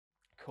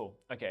Cool.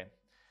 Okay.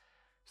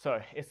 So,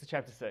 Esther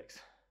chapter 6.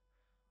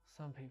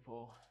 Some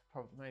people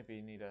probably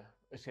maybe need a...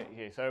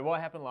 Okay, so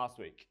what happened last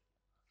week?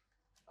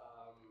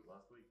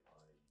 Last week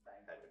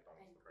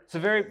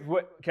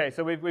I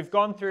So we've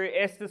gone through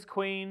Esther's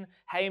queen.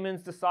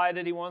 Haman's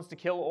decided he wants to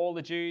kill all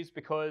the Jews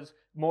because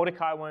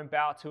Mordecai won't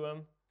bow to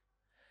him.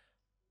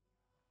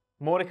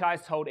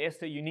 Mordecai's told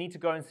Esther, you need to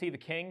go and see the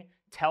king.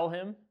 Tell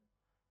him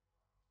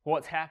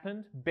what's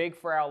happened. Beg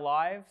for our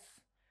lives.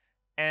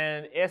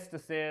 And Esther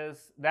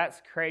says,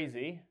 that's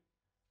crazy.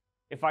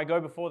 If I go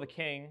before the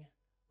king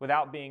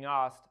without being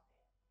asked,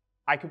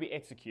 I could be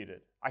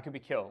executed. I could be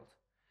killed.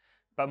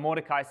 But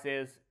Mordecai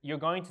says, you're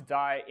going to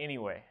die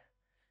anyway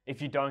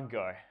if you don't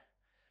go,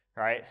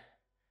 right?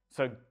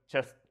 So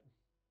just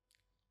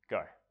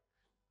go.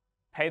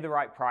 Pay the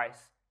right price.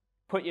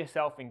 Put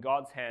yourself in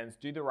God's hands.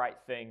 Do the right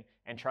thing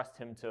and trust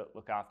him to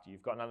look after you.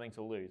 You've got nothing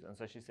to lose. And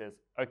so she says,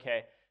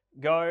 okay,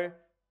 go,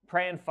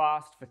 pray and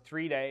fast for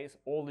 3 days,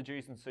 all the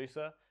Jews in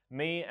Susa.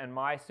 Me and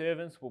my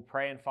servants will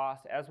pray and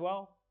fast as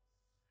well.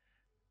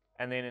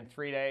 And then in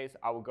 3 days,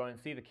 I will go and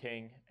see the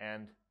king.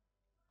 And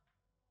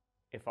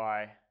if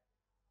I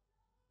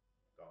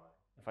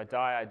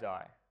die, I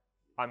die.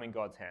 I'm in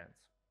God's hands.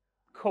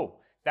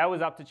 Cool. That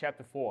was up to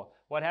chapter 4.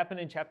 What happened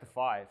in chapter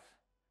 5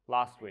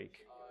 last week?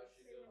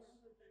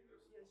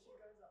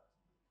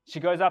 She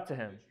goes up to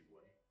him.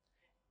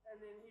 And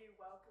then he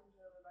welcomed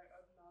her with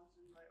open arms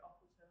and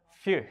offers her help.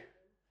 Phew.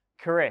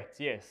 Correct,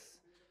 yes.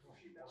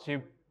 She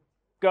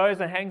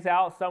goes and hangs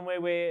out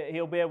somewhere where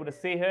he'll be able to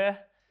see her,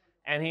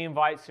 and he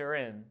invites her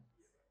in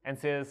and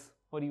says,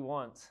 what do you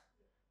want?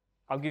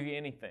 I'll give you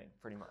anything,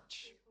 pretty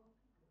much.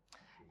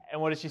 And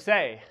what does she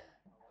say?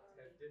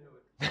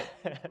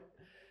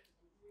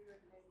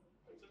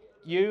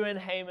 You and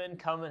Haman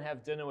come and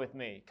have dinner with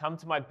me. Come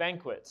to my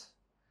banquet.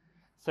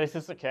 So he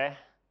says, okay.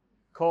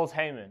 Calls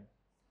Haman.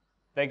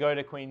 They go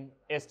to Queen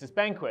Esther's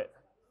banquet.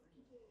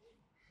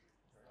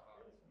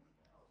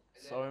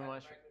 So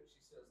much. She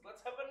says,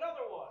 let's have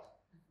another one.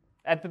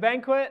 At the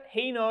banquet,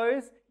 he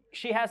knows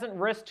she hasn't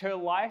risked her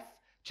life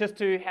just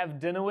to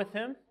have dinner with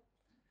him.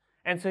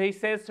 And so he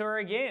says to her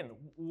again,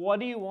 what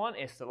do you want,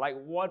 Esther? Like,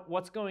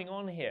 what's going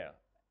on here?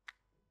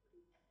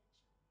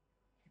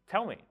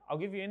 Tell me. I'll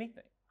give you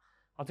anything.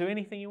 I'll do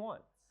anything you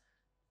want.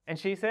 And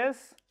she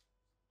says,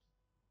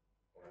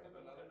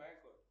 Another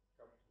banquet.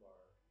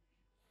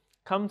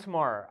 come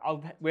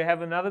tomorrow. We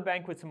have another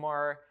banquet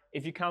tomorrow.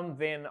 If you come,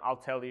 then I'll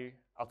tell you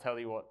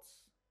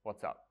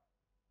what's up.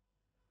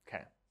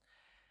 Okay.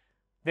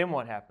 Then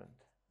what happened?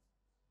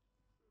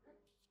 And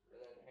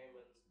then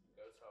Haman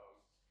goes home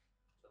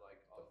to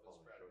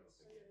all of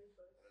his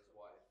friends and his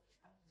wife,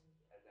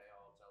 and they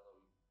all tell him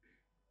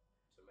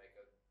to make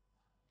a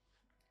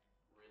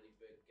really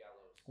big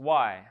gallows.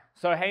 Why?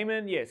 So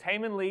Haman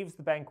leaves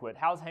the banquet.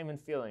 How's Haman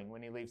feeling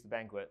when he leaves the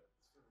banquet?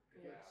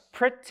 Yes.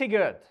 Pretty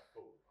good.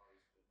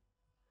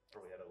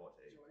 probably had a lot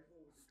to eat.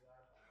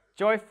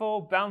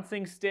 Joyful,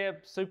 bouncing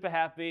step, super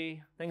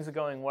happy. Things are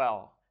going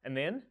well. And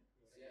then?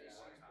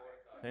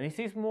 Then he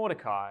sees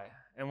Mordecai.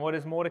 And what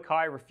does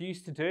Mordecai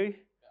refuse to do?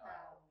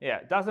 Yeah,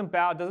 doesn't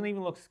bow, doesn't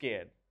even look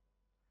scared.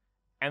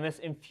 And this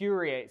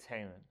infuriates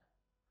Haman.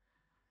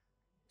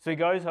 So he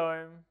goes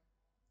home.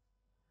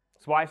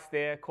 His wife's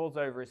there, calls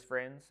over his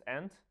friends,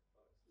 and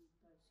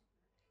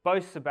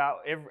boasts about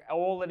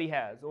all that he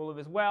has, all of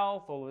his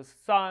wealth, all of his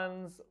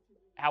sons,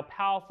 how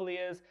powerful he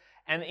is.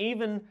 And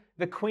even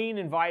the queen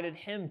invited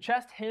him,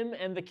 just him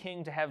and the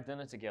king, to have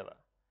dinner together.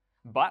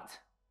 But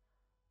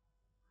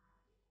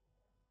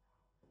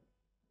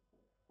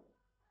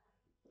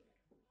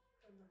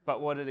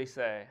what did he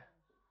say?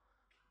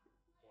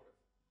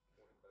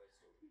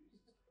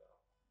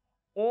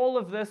 All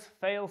of this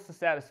fails to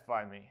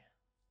satisfy me.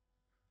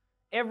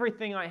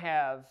 Everything I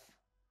have,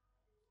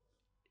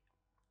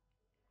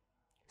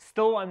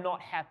 still I'm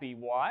not happy.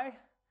 Why?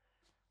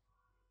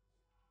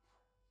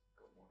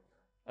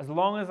 As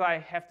long as I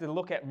have to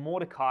look at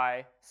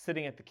Mordecai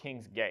sitting at the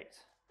king's gate.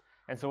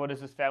 And so what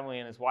does his family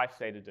and his wife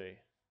say to do?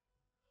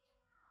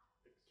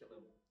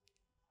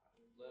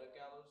 Let a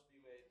gallows be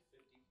made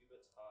 50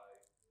 cubits high,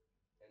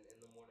 and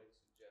in the morning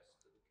suggest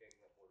to the king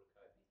that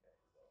Mordecai be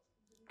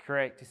hanged.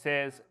 Correct. He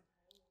says,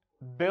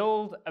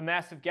 build a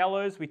massive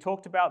gallows. We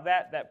talked about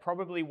that. That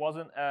probably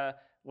wasn't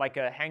like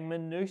a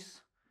hangman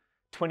noose,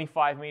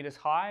 25 meters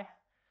high.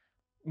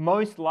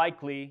 Most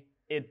likely,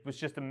 it was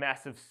just a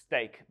massive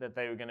stake that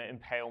they were going to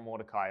impale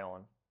Mordecai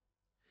on.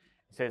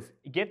 It says,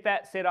 get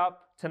that set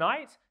up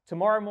tonight.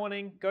 Tomorrow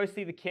morning, go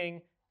see the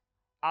king.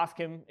 Ask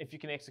him if you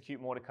can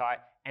execute Mordecai.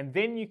 And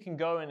then you can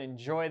go and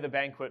enjoy the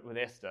banquet with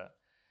Esther,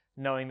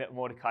 knowing that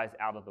Mordecai's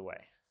out of the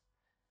way.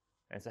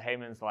 And so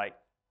Haman's like,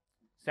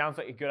 sounds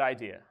like a good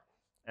idea.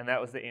 And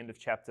that was the end of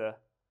chapter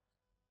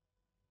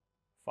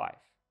 5.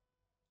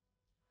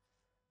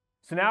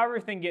 So now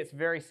everything gets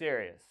very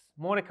serious.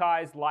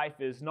 Mordecai's life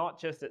is not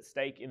just at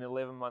stake in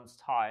 11 months'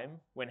 time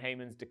when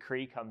Haman's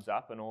decree comes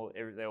up and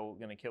they're all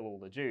going to kill all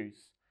the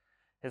Jews.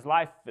 His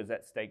life is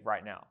at stake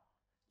right now,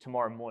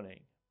 tomorrow morning.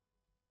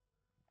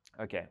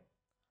 Okay,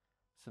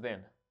 so then,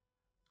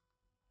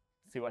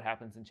 see what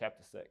happens in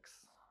chapter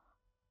 6.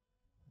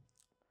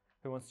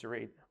 Who wants to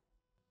read?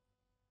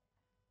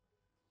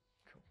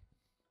 Cool.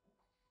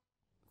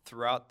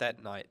 Throughout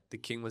that night, the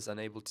king was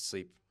unable to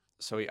sleep,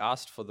 so he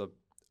asked for the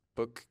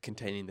book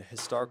containing the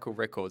historical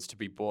records to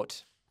be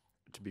brought.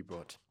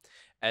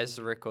 As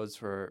the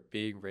records were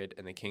being read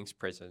in the king's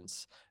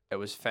presence, it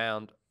was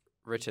found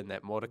written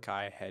that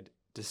Mordecai had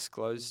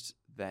disclosed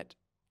that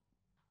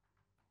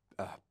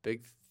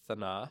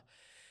Bigthana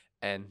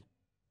and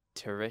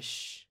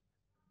Teresh,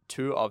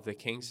 two of the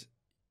king's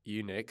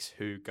eunuchs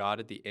who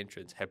guarded the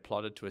entrance, had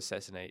plotted to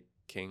assassinate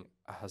King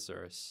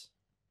Ahasuerus.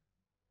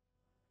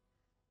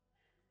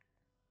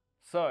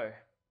 So,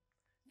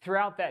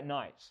 throughout that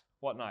night,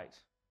 what night?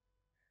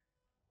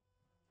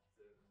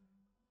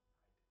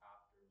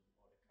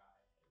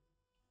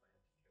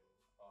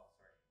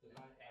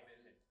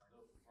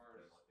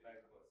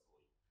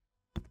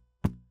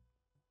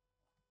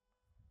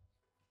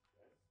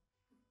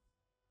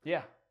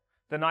 Yeah,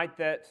 the night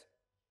that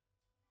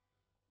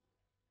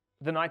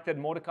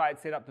Mordecai had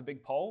set up the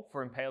big pole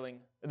for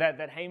impaling,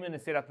 that Haman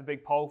had set up the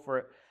big pole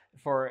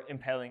for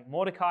impaling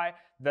Mordecai,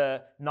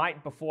 the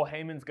night before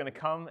Haman's going to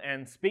come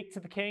and speak to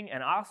the king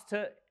and ask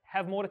to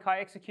have Mordecai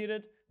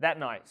executed, that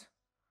night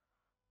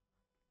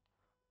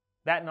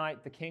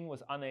the king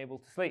was unable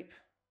to sleep.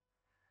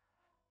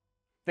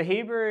 The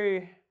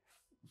Hebrew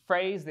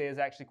phrase there is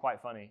actually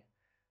quite funny.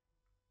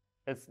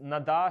 It's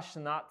Nadar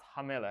Shanat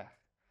Hamelech.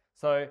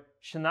 So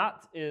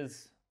Shanat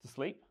is to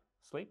sleep.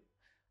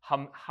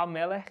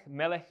 Hamelech,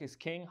 Melech is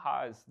king,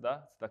 Ha is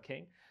the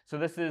king. So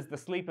this is the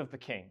sleep of the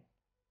king.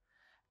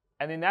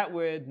 And in that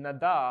word,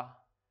 Nadar,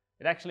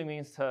 it actually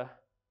means to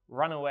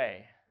run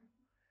away.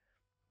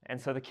 And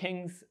so the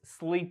king's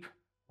sleep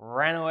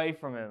ran away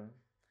from him.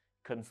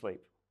 Couldn't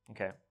sleep.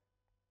 Okay. Is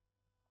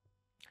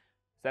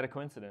that a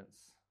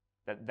coincidence?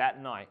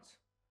 That night,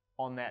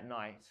 on that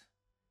night,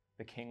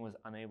 the king was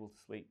unable to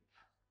sleep?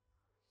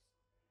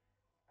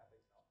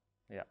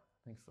 Yeah,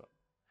 I think so.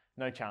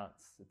 No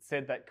chance. It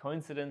said that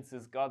coincidence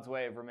is God's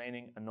way of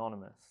remaining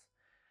anonymous.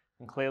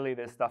 And clearly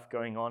there's stuff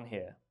going on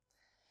here.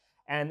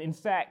 And in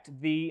fact,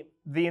 the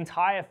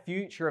entire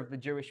future of the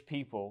Jewish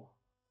people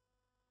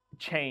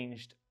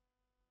changed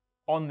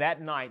on that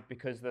night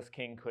because this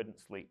king couldn't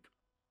sleep.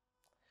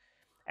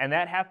 And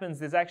that happens,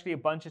 there's actually a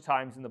bunch of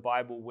times in the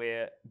Bible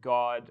where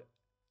God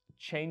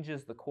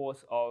changes the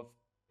course of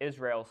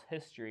Israel's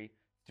history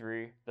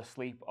through the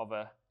sleep of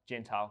a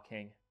Gentile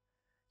king.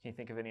 Can you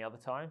think of any other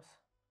times?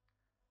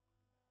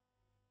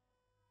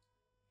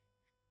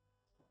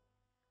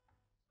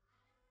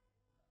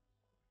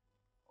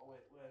 Oh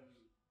wait, when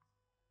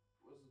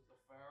was it the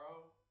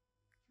Pharaoh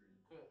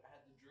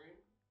had the dream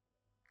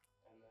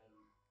and then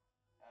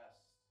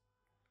asked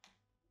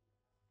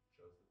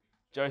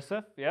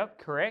Joseph, yep,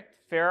 correct.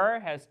 Pharaoh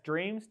has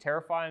dreams,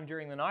 terrify him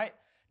during the night.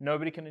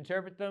 Nobody can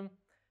interpret them.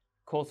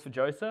 Calls for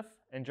Joseph,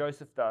 and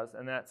Joseph does,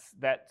 and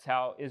that's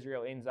how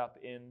Israel ends up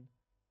in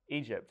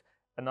Egypt.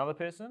 Another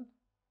person?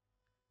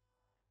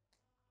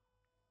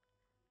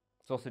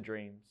 It's also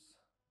dreams.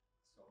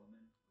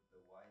 Solomon with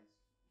the wise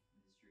in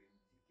his dream,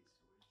 he gets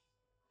a wish.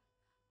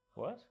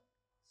 What?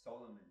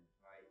 Solomon,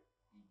 right?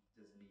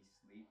 Doesn't he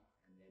sleep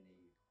and then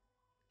he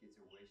gets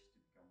a wish to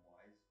become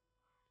wise?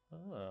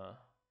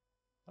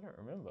 I don't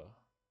remember.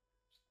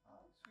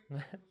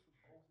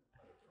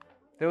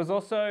 There was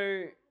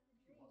also,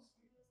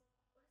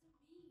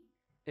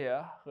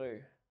 yeah, who?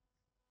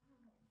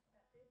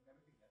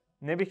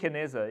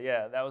 Nebuchadnezzar,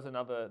 yeah, that was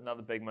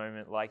another big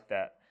moment like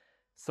that.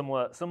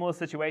 Similar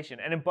situation.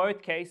 And in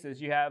both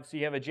cases, you have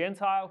a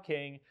Gentile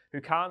king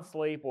who can't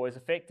sleep or is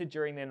affected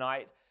during their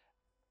night,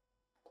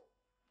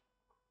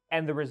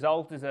 and the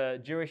result is a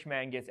Jewish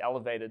man gets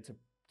elevated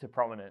to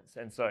prominence.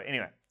 And so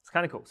anyway, it's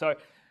kind of cool. So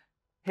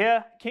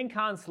here, king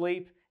can't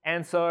sleep,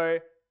 and so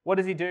what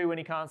does he do when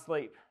he can't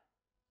sleep?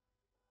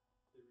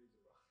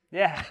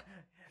 Yeah.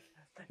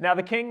 Now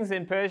the kings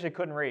in Persia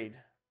couldn't read.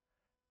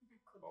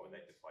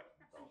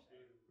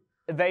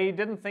 They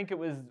didn't think it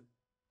was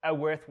a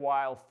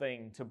worthwhile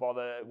thing to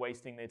bother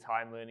wasting their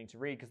time learning to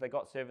read because they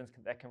got servants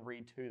that can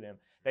read to them.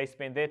 They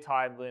spend their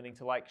time learning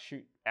to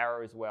shoot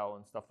arrows well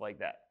and stuff like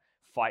that.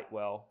 Fight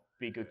well,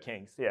 be good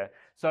kings. Yeah.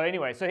 So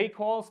anyway, so he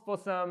calls for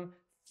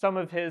some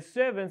of his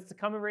servants to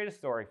come and read a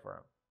story for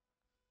him.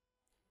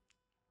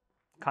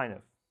 Kind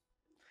of.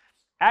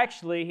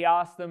 Actually, he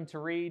asked them to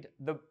read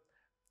the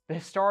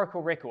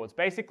historical records.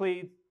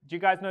 Basically, do you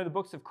guys know the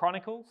books of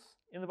Chronicles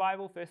in the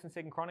Bible, 1st and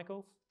 2nd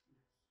Chronicles?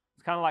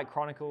 It's kind of like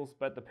Chronicles,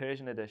 but the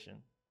Persian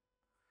edition,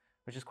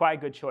 which is quite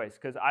a good choice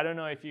because I don't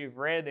know if you've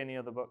read any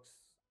of the books,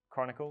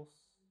 Chronicles,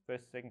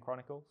 1st, 2nd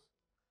Chronicles.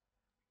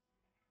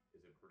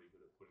 Is it pretty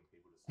good at putting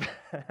people to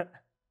sleep?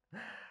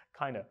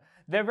 Kind of.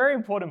 They're very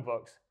important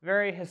books,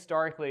 very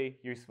historically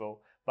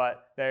useful,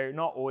 but they're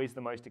not always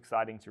the most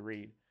exciting to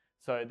read.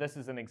 So this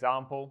is an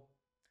example.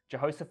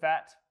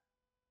 Jehoshaphat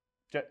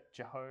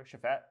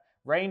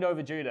reigned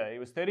over Judah. He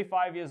was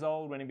 35 years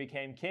old when he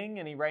became king,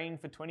 and he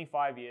reigned for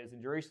 25 years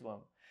in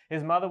Jerusalem.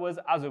 His mother was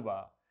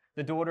Azubah,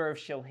 the daughter of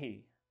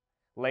Shilhi.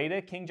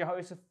 Later, King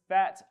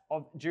Jehoshaphat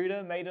of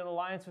Judah made an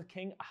alliance with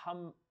King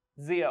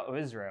Ahaziah of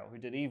Israel, who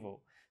did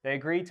evil. They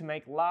agreed to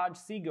make large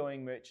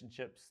seagoing merchant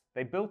ships.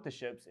 They built the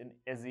ships in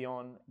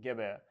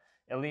Ezion-Geber.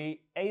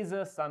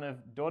 Eleazar, son of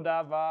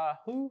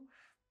Dodavahu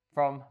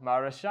from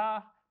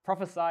Marashah,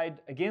 prophesied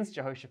against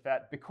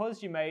Jehoshaphat,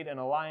 because you made an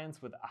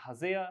alliance with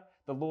Ahaziah,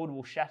 the Lord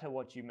will shatter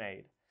what you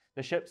made.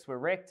 The ships were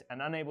wrecked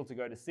and unable to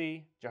go to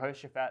sea.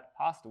 Jehoshaphat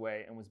passed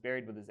away and was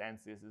buried with his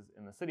ancestors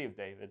in the city of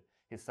David.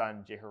 His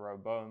son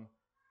Jehoram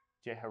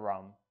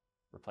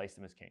replaced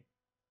him as king.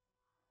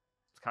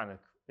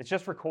 It's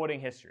just recording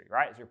history,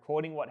 right? It's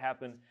recording what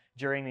happened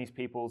during these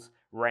people's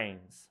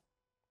reigns.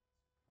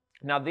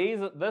 Now,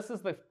 this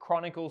is the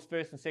Chronicles,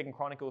 1st and 2nd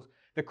Chronicles,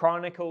 the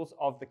chronicles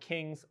of the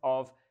kings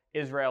of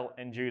Israel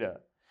and Judah.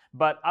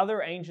 But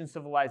other ancient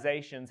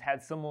civilizations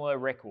had similar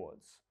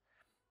records,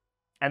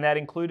 and that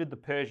included the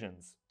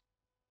Persians.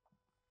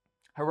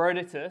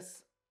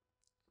 Herodotus,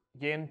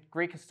 again,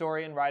 Greek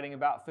historian writing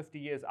about 50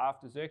 years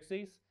after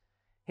Xerxes,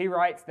 he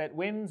writes that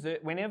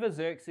whenever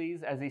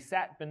Xerxes, as he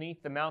sat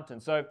beneath the mountain,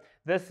 so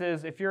this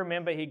is, if you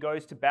remember, he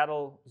goes to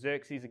battle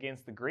Xerxes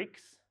against the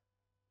Greeks,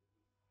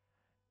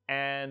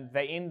 and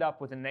they end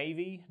up with a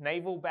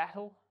naval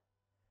battle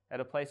at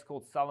a place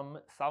called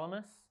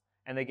Salamis,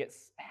 and they get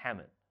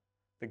hammered.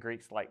 The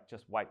Greeks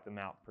just wipe them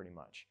out pretty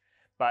much.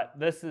 But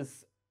this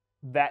is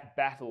that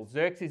battle.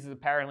 Xerxes is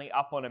apparently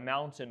up on a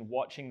mountain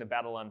watching the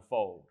battle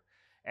unfold.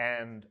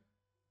 And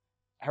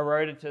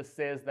Herodotus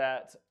says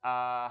that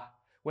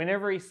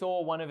whenever he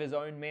saw one of his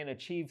own men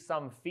achieve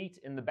some feat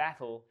in the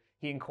battle,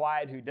 he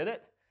inquired who did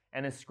it,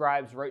 and his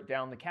scribes wrote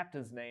down the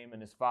captain's name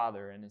and his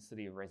father and his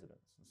city of residence.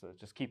 So it's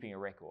just keeping a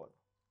record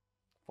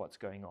of what's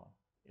going on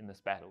in this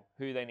battle,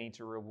 who they need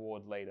to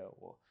reward later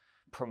or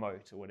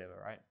promote or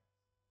whatever, right?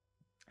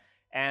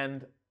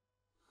 And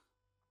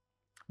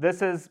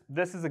this is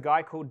a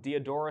guy called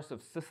Diodorus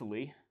of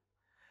Sicily.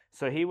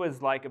 So he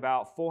was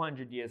about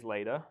 400 years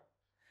later,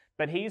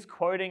 but he's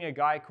quoting a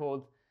guy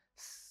called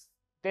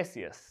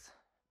Ctesias,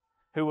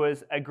 who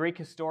was a Greek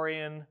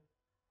historian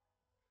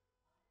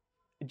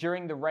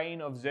during the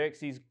reign of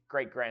Xerxes'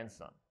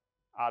 great-grandson,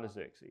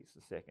 Artaxerxes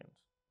II.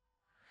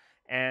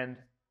 And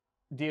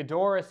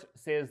Diodorus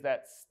says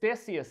that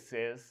Ctesias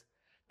says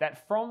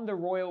that from the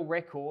royal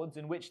records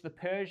in which the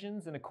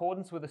Persians, in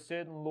accordance with a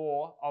certain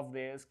law of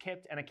theirs,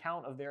 kept an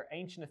account of their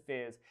ancient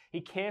affairs,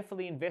 he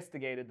carefully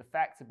investigated the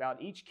facts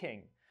about each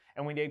king,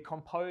 and when he had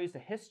composed a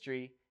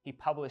history, he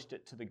published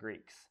it to the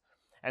Greeks.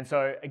 And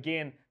so,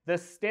 again,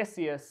 this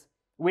Ctesias,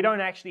 we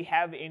don't actually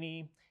have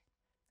any.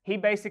 He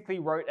basically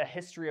wrote a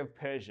history of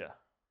Persia.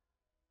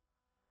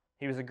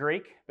 He was a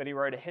Greek, but he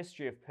wrote a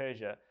history of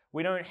Persia.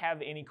 We don't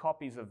have any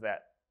copies of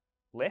that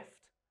left,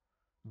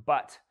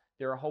 but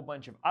there are a whole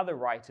bunch of other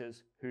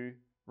writers who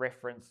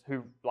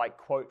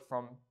quote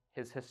from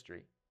his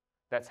history.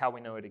 That's how we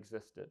know it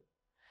existed.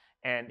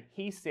 And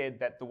he said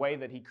that the way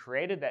that he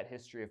created that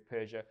history of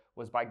Persia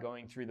was by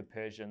going through the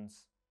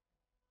Persians'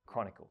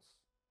 chronicles,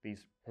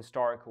 these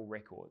historical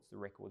records, the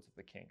records of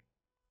the king,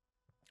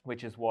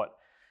 which is what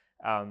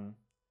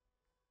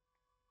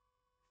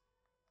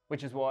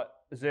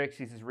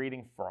Xerxes is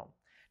reading from.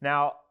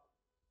 Now,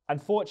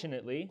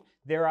 unfortunately,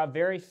 there are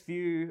very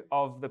few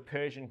of the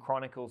Persian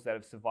chronicles that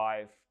have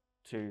survived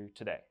to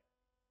today.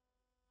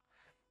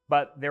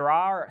 But there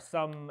are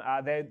some,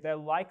 they're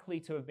likely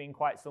to have been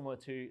quite similar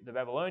to the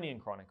Babylonian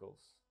Chronicles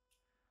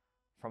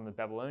from the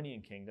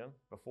Babylonian kingdom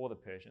before the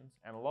Persians,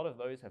 and a lot of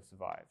those have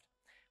survived.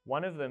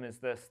 One of them is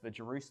the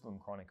Jerusalem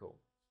Chronicle.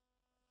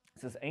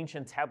 It's this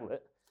ancient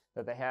tablet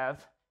that they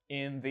have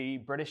in the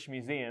British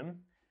Museum.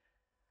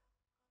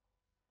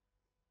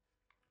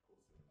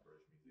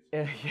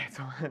 Yeah,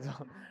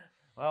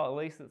 well, at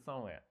least it's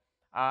somewhere.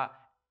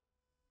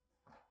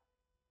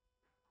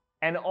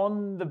 And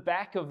on the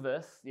back of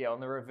this, on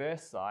the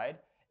reverse side,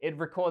 it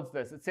records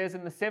this. It says,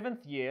 in the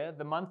 7th year,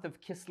 the month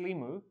of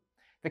Kislevu,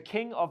 the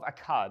king of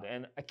Akkad,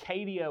 and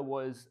Akkadia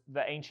was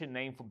the ancient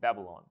name for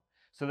Babylon.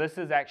 So this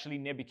is actually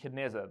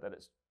Nebuchadnezzar that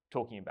it's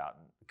talking about.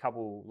 A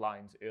couple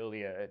lines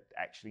earlier, it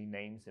actually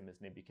names him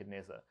as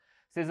Nebuchadnezzar.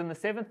 It says, in the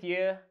 7th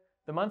year,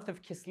 the month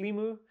of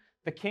Kislevu,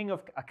 the king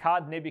of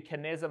Akkad,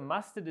 Nebuchadnezzar,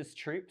 mustered his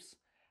troops,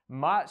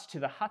 marched to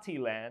the Hatti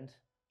land,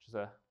 which is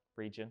a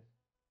region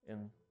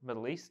in the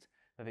Middle East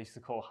that they used to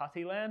call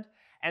Hatti land,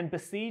 and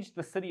besieged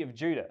the city of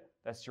Judah,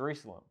 that's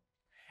Jerusalem.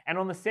 And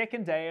on the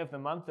 2nd day of the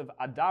month of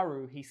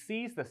Adaru, he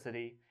seized the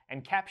city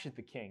and captured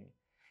the king.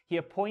 He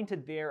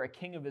appointed there a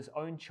king of his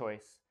own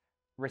choice,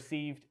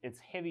 received its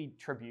heavy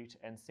tribute,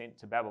 and sent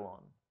to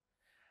Babylon.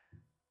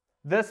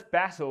 This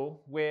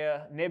battle,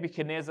 where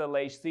Nebuchadnezzar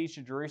lays siege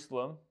to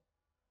Jerusalem,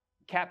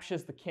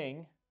 captures the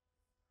king,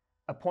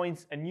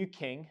 appoints a new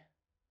king,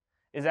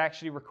 is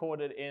actually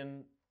recorded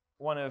in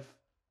one of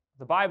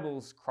the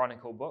Bible's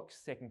chronicle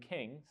books, 2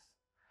 Kings,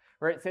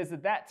 where it says,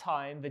 at that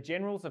time, the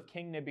generals of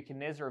King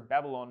Nebuchadnezzar of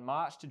Babylon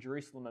marched to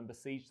Jerusalem and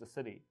besieged the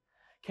city.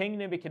 King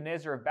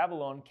Nebuchadnezzar of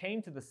Babylon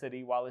came to the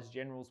city while his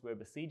generals were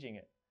besieging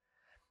it.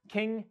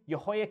 King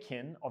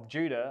Jehoiakim of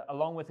Judah,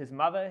 along with his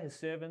mother, his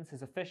servants,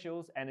 his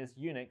officials, and his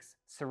eunuchs,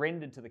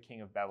 surrendered to the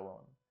king of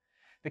Babylon.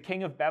 The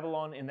king of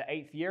Babylon, in the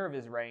 8th year of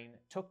his reign,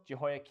 took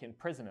Jehoiakim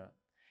prisoner,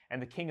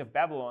 and the king of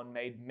Babylon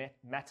made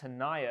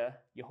Mattaniah,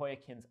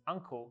 Jehoiakim's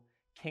uncle,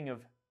 king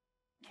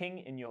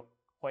in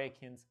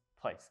Jehoiakim's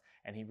place,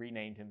 and he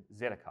renamed him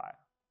Zedekiah.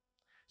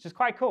 Which is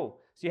quite cool.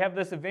 So you have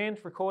this event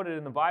recorded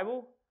in the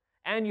Bible,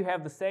 and you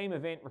have the same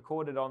event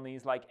recorded on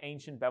these like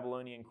ancient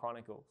Babylonian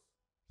Chronicles.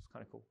 It's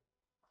kind of cool.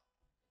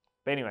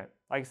 But anyway,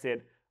 like I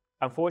said,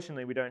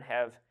 unfortunately we don't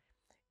have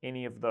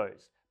any of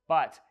those.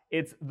 But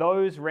it's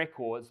those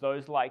records,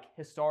 those like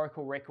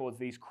historical records,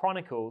 these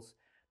chronicles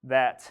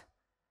that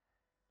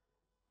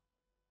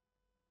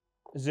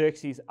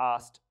Xerxes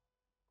asked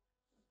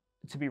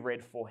to be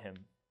read for him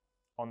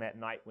on that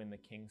night when the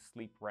king's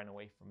sleep ran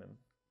away from him.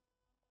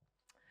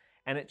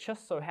 And it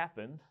just so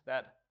happened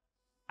that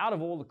out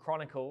of all the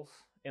chronicles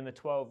in the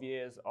 12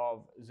 years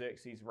of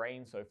Xerxes'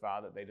 reign so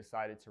far that they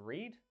decided to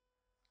read,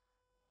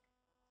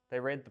 they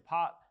read the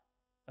part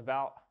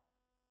about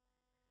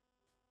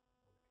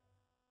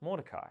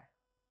Mordecai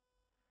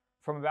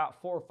from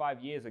about 4 or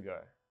 5 years ago.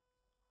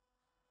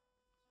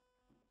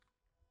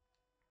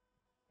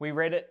 We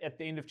read it at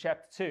the end of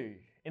chapter 2.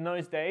 In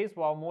those days,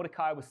 while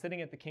Mordecai was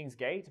sitting at the king's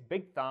gate,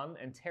 Bigthan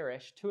and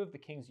Teresh, 2 of the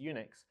king's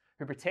eunuchs,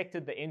 who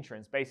protected the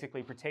entrance,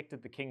 basically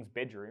protected the king's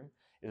bedroom,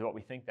 is what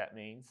we think that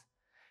means,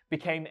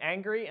 became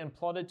angry and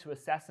plotted to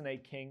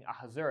assassinate King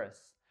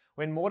Ahasuerus.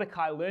 When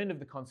Mordecai learned of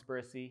the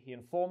conspiracy, he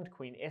informed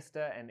Queen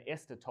Esther, and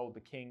Esther told the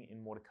king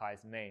in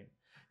Mordecai's name.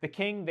 The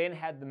king then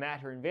had the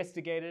matter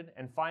investigated,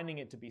 and finding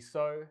it to be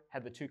so,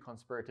 had the 2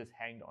 conspirators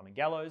hanged on a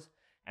gallows,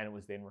 and it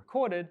was then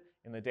recorded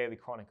in the daily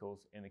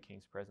chronicles in the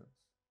king's presence.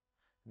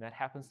 And that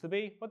happens to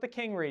be what the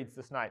king reads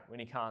this night when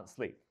he can't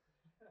sleep.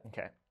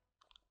 Okay.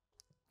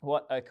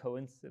 What a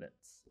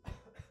coincidence.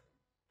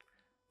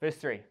 Verse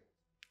 3.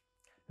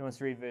 Who wants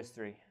to read verse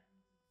 3?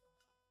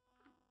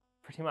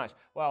 Pretty much.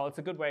 Well, it's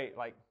a good way,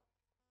 like,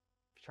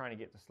 if you're trying to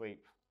get to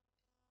sleep.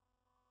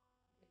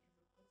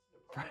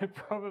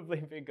 Probably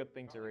be a good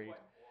thing to read.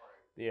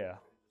 Yeah.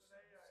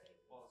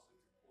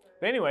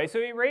 But anyway, so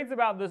he reads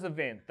about this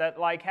event that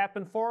like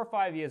happened 4 or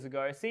 5 years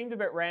ago. It seemed a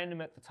bit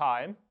random at the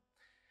time.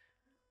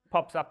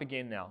 Pops up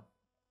again now.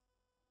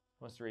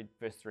 Wants to read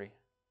verse 3.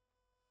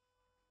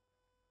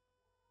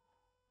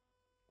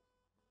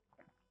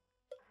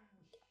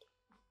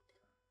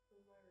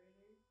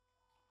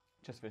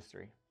 Just verse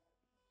 3.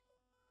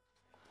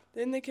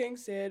 Then the king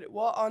said,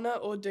 "What honor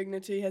or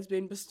dignity has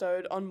been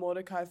bestowed on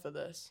Mordecai for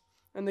this?"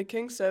 And the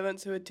king's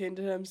servants who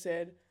attended him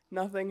said,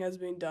 "Nothing has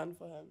been done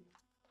for him."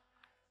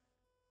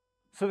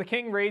 So the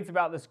king reads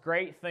about this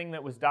great thing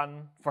that was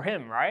done for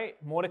him,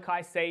 right?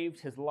 Mordecai saved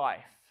his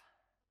life.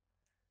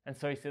 And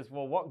so he says,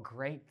 well, what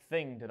great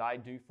thing did I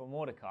do for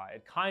Mordecai?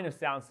 It kind of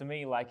sounds to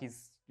me like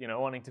he's,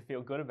 wanting to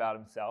feel good about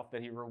himself,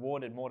 that he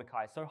rewarded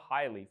Mordecai so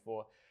highly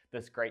for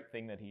this great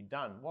thing that he'd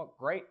done. What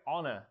great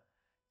honor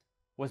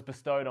was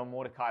bestowed on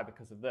Mordecai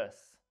because of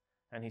this?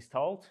 And he's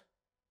told?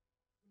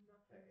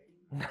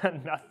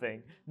 Nothing.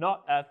 Nothing.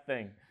 Not a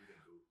thing.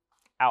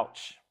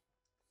 Ouch.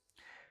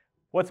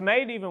 What's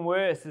made even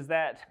worse is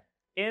that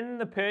in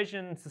the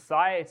Persian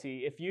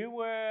society, if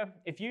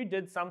you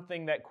did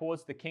something that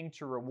caused the king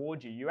to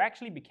reward you, you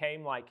actually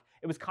became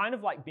it was kind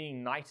of like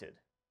being knighted.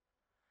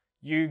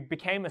 You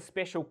became a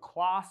special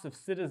class of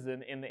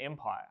citizen in the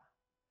empire.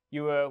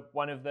 You were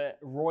one of the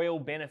royal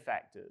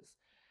benefactors.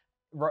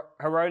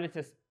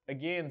 Herodotus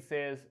again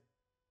says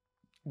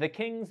the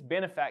king's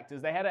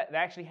benefactors, they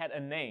actually had a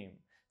name.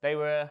 They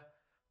were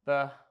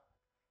the,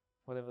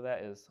 whatever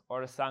that is,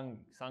 Orasange,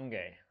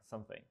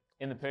 something.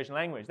 In the Persian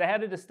language. They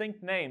had a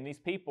distinct name, these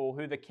people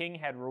who the king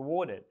had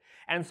rewarded.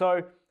 And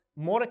so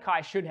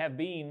Mordecai should have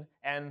been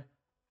an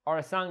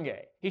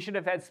Orasange. He should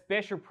have had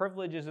special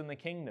privileges in the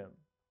kingdom.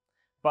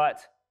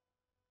 But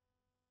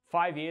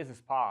 5 years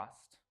has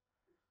passed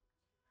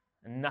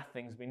and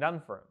nothing's been done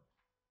for him.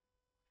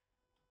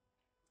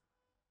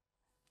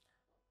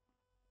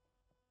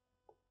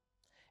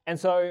 And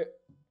so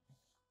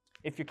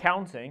if you're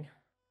counting,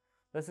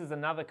 this is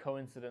another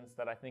coincidence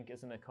that I think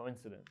isn't a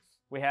coincidence.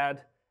 We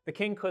had the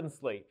king couldn't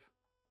sleep.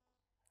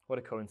 What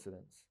a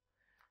coincidence.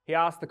 He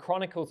asked the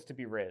Chronicles to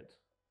be read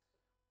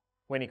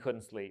when he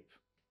couldn't sleep.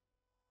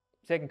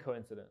 Second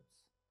coincidence.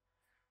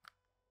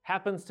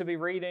 Happens to be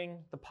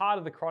reading the part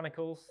of the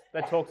Chronicles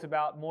that talks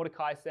about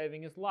Mordecai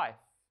saving his life.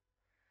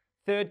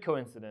 Third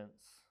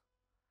coincidence.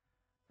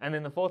 And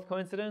then the fourth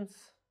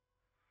coincidence.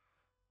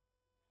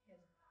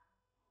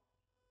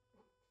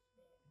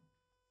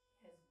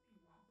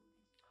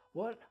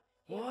 What?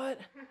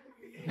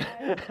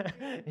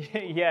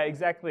 Yeah,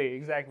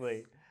 exactly.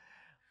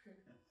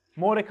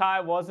 Mordecai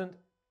wasn't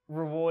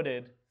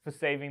rewarded for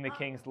saving the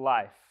king's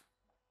life.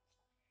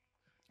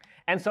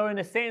 And so in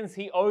a sense,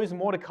 he owes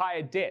Mordecai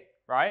a debt,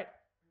 right?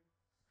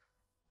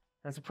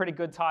 That's a pretty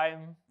good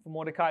time for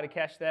Mordecai to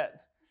cash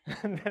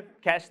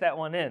that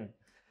one in.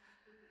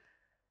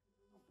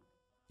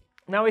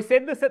 Now, we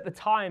said this at the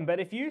time, but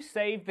if you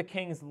save the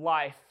king's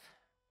life,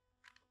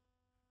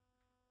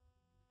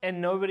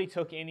 and nobody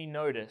took any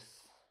notice,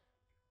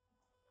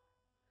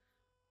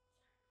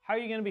 how are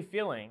you going to be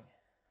feeling,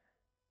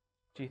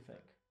 do you think?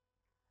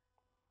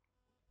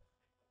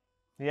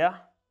 Yeah?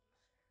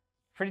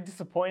 Pretty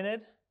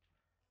disappointed?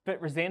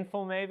 Bit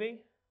resentful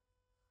maybe?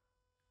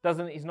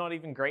 He's not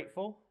even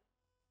grateful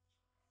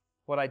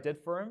what I did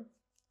for him?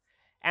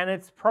 And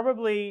it's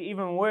probably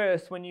even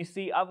worse when you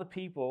see other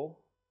people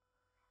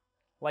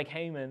like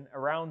Haman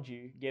around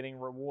you getting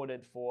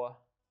rewarded for,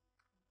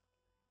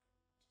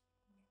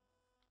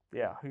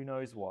 who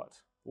knows what,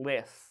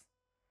 less.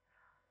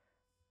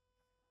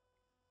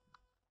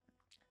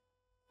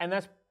 And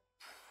that's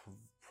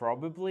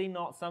probably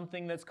not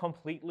something that's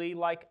completely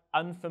like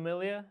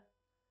unfamiliar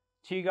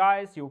to you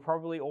guys. You'll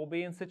probably all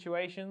be in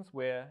situations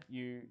where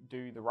you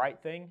do the right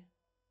thing,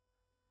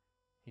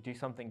 you do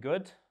something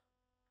good,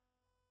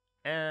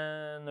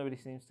 and nobody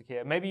seems to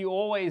care. Maybe you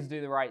always do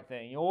the right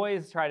thing, you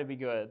always try to be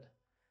good,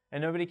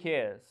 and nobody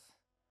cares.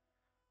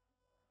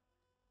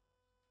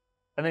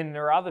 And then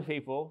there are other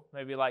people,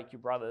 maybe like your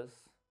brothers,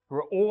 who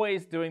are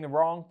always doing the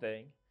wrong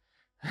thing,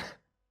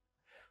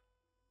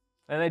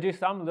 and they do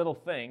some little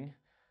thing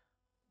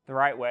the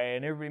right way,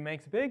 and everybody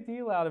makes a big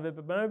deal out of it,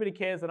 but nobody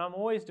cares that I'm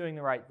always doing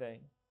the right thing.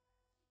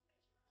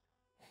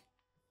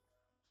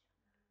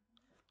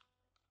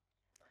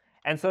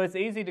 And so it's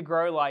easy to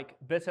grow like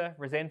bitter,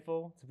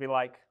 resentful, to be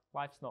like,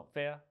 life's not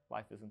fair,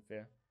 life isn't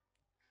fair.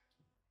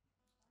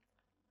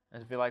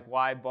 And to be like,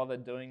 why bother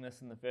doing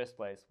this in the first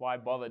place? Why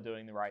bother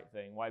doing the right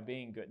thing? Why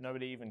being good?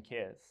 Nobody even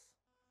cares.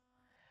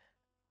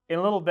 In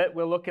a little bit,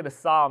 we'll look at a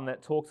psalm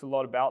that talks a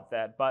lot about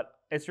that, but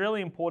it's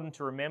really important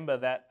to remember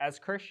that as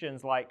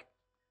Christians, like,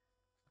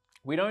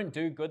 we don't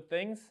do good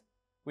things.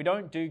 We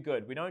don't do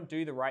good. We don't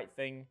do the right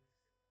thing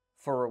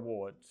for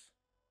rewards,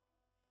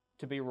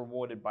 to be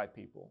rewarded by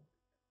people.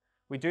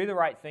 We do the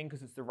right thing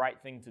because it's the right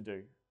thing to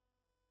do,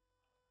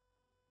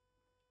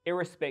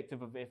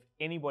 irrespective of if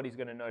anybody's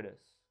going to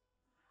notice.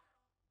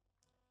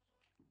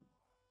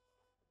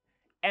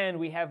 And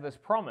we have this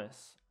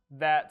promise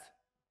that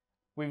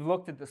we've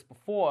looked at this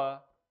before.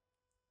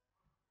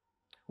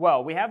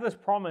 Well, we have this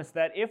promise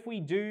that if we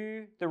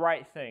do the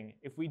right thing,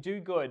 if we do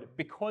good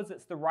because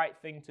it's the right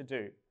thing to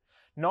do,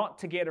 not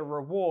to get a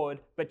reward,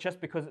 but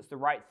just because it's the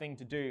right thing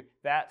to do,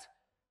 that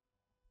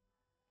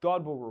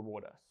God will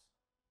reward us.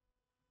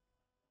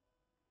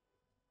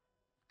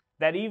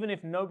 That even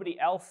if nobody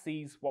else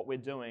sees what we're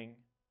doing,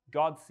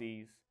 God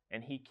sees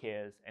and He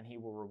cares and He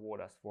will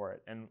reward us for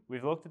it. And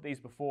we've looked at these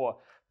before.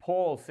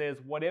 Paul says,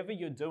 whatever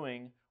you're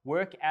doing,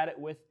 work at it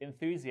with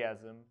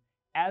enthusiasm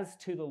as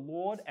to the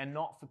Lord and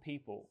not for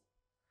people,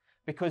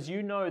 because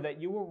you know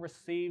that you will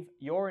receive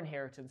your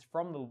inheritance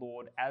from the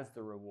Lord as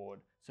the reward.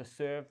 So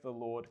serve the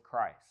Lord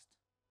Christ.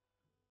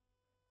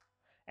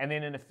 And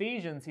then in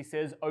Ephesians, he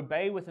says,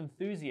 obey with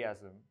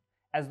enthusiasm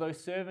as though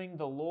serving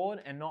the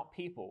Lord and not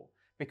people,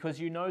 because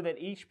you know that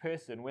each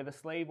person, whether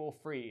slave or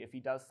free, if he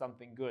does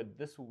something good,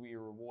 this will be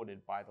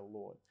rewarded by the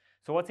Lord.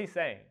 So what's he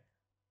saying?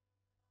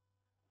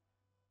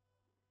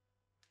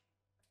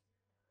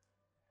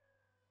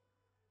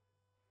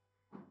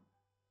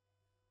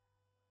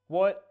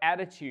 What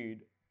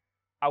attitude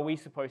are we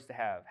supposed to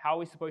have? How are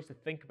we supposed to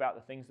think about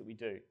the things that we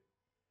do?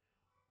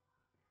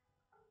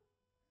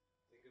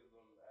 Think of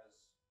them as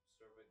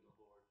serving the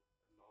Lord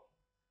and not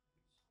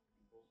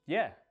people.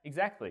 Yeah,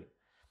 exactly.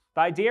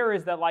 The idea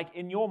is that, like,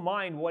 in your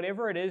mind,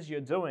 whatever it is you're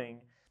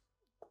doing,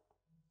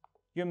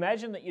 you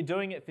imagine that you're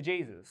doing it for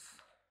Jesus.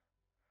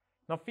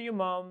 Not for your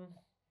mom,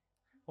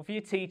 or for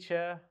your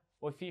teacher,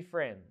 or for your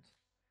friend.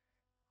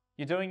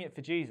 You're doing it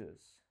for Jesus.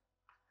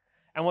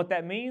 And what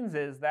that means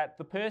is that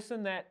the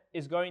person that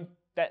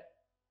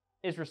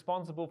is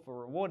responsible for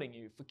rewarding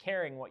you, for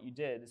caring what you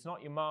did, it's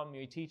not your mom,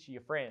 your teacher,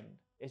 your friend.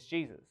 It's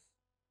Jesus.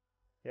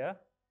 Yeah?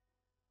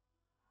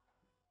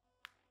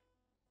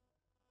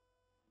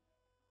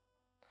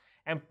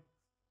 And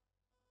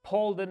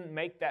Paul didn't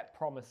make that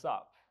promise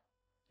up.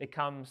 It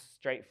comes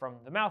straight from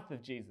the mouth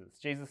of Jesus.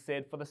 Jesus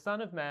said, for the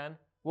Son of Man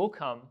will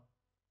come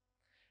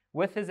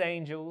with his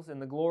angels in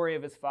the glory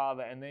of his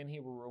Father, and then he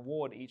will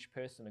reward each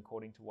person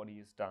according to what he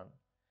has done.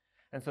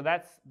 And so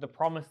that's the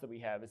promise that we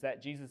have, is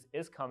that Jesus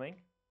is coming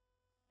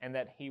and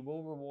that he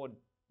will reward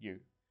you,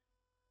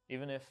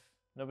 even if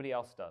nobody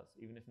else does,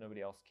 even if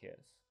nobody else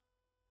cares.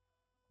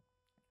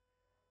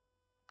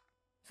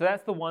 So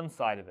that's the one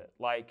side of it.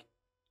 Like,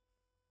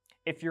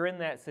 if you're in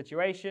that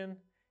situation,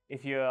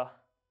 if you're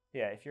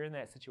in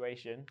that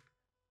situation,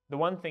 the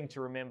one thing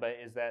to remember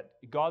is that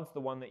God's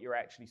the one that you're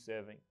actually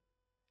serving,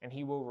 and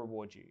he will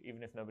reward you,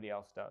 even if nobody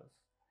else does.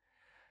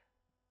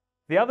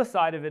 The other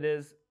side of it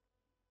is,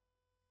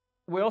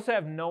 we also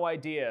have no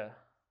idea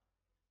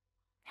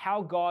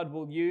how God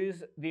will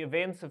use the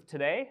events of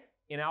today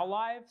in our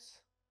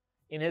lives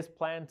in his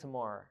plan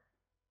tomorrow.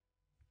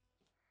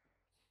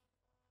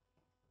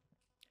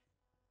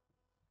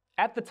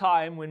 At the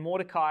time when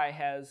Mordecai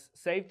has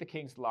saved the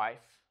king's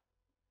life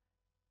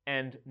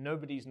and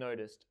nobody's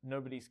noticed,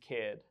 nobody's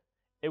cared,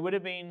 he would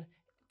have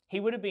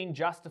been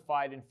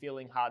justified in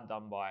feeling hard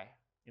done by,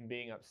 in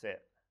being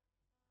upset.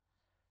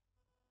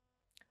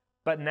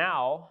 But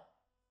now,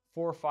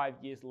 4 or 5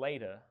 years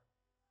later,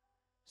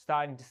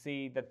 starting to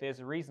see that there's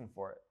a reason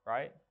for it,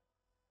 right?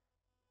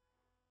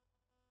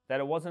 That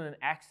it wasn't an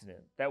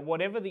accident, that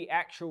whatever the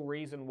actual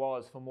reason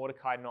was for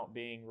Mordecai not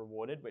being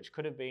rewarded, which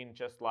could have been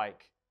just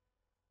like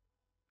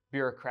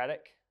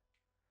bureaucratic,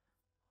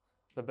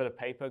 the bit of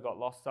paper got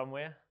lost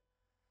somewhere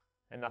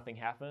and nothing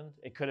happened.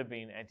 It could have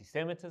been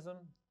anti-Semitism,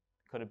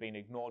 it could have been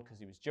ignored because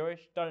he was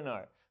Jewish, don't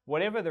know.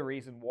 Whatever the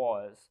reason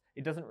was,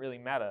 it doesn't really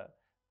matter.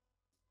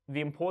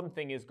 The important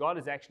thing is God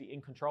is actually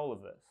in control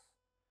of this.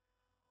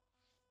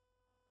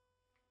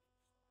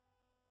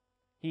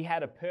 He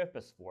had a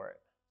purpose for it.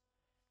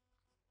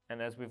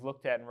 And as we've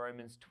looked at in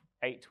Romans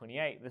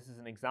 8:28, this is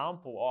an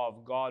example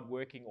of God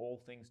working all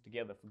things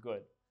together for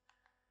good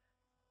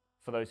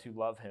for those who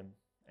love him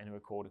and who are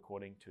called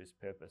according to his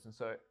purpose. And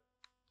so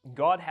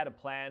God had a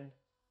plan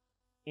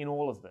in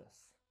all of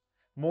this.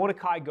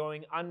 Mordecai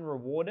going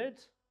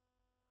unrewarded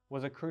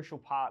was a crucial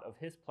part of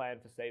his plan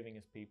for saving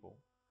his people.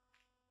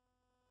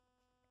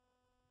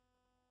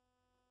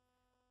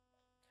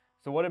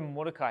 So what did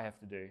Mordecai have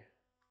to do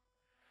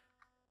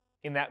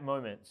in that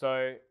moment?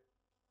 So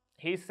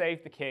he's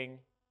saved the king.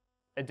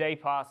 A day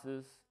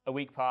passes, a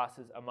week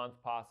passes, a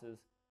month passes,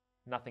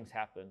 nothing's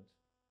happened.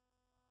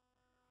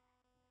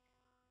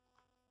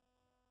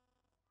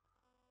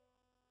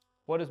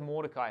 What does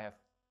Mordecai have?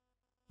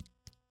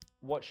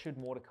 What should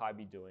Mordecai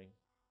be doing?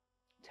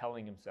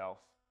 Telling himself.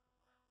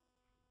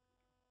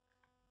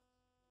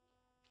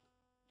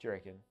 Do you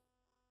reckon?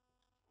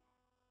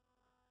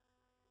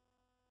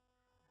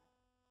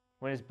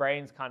 When his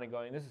brain's kind of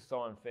going, this is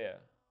so unfair.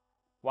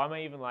 Why am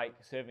I even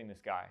serving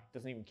this guy?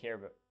 Doesn't even care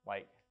about,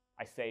 I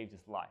saved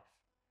his life.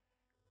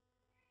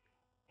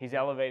 He's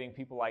elevating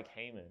people like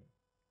Haman,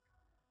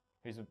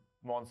 who's a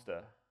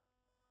monster.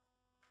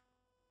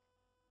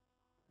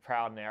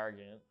 Proud and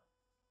arrogant.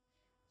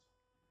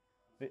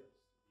 He's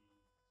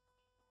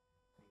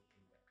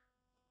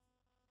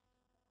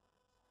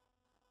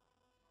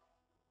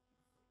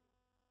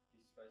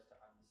supposed to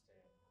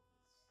understand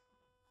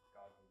that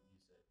God will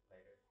use it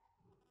later.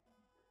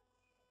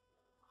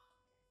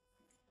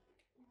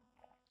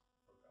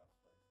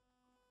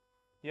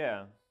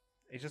 Yeah,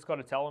 he's just got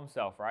to tell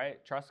himself,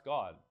 right? Trust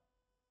God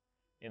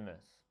in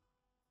this.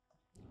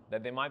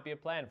 That there might be a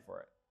plan for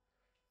it.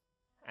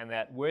 And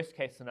that worst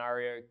case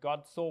scenario,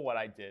 God saw what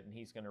I did and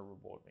he's going to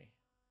reward me.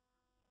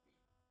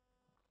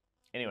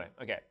 Anyway,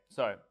 okay,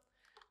 so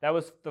that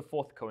was the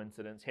fourth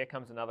coincidence. Here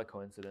comes another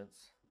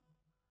coincidence.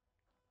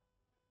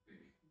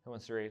 Who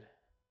wants to read?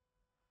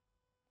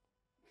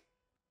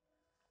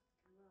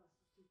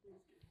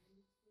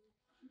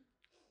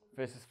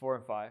 Verses 4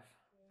 and 5.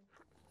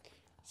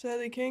 So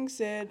the king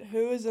said,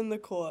 "Who is in the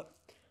court?"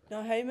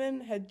 Now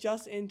Haman had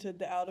just entered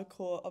the outer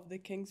court of the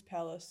king's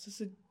palace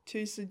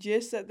to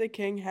suggest that the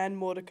king hang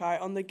Mordecai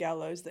on the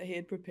gallows that he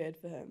had prepared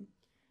for him.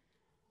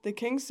 The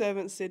king's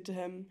servant said to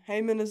him,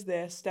 "Haman is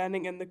there,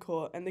 standing in the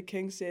court." And the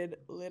king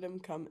said, "Let him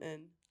come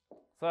in."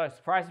 So,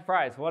 surprise,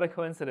 surprise, what a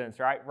coincidence,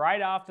 right?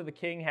 Right after the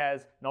king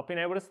has not been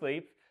able to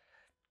sleep,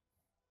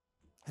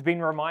 has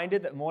been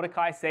reminded that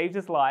Mordecai saved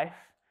his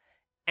life,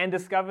 and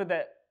discovered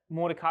that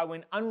Mordecai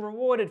went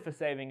unrewarded for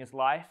saving his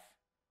life.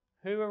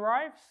 Who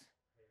arrives?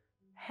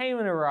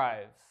 Haman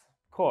arrives.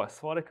 Of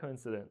course, what a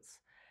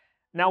coincidence.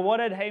 Now, what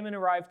did Haman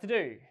arrive to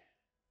do?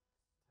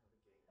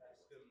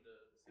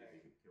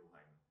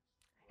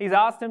 He's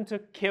asked him to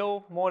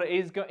kill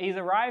Mordecai. He's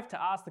arrived to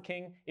ask the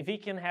king if he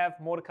can have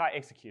Mordecai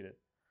executed.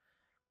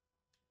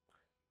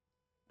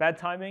 Bad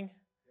timing?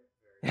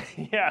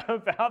 Yeah,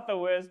 about the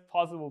worst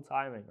possible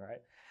timing,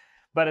 right?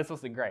 But it's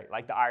also great.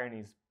 The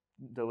irony's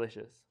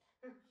delicious.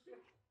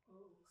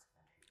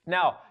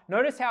 Now,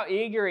 notice how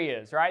eager he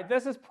is, right?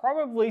 This is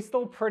probably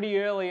still pretty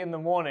early in the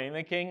morning.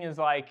 The king is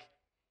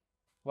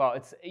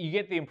you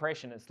get the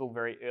impression it's still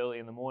very early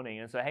in the morning.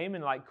 And so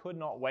Haman could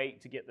not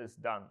wait to get this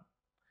done.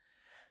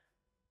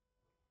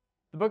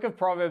 The book of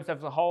Proverbs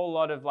has a whole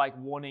lot of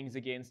warnings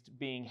against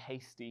being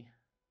hasty.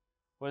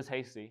 What is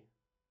hasty?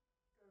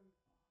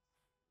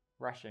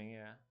 Rushing,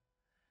 yeah.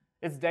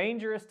 It's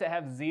dangerous to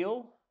have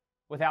zeal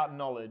without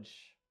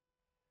knowledge.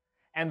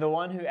 And the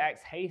one who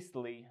acts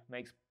hastily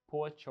makes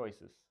poor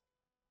choices.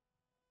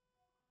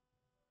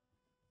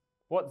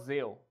 What's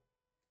zeal?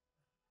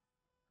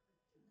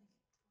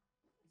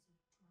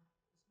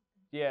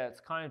 Yeah, it's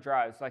kind of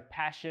drive. It's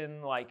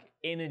passion,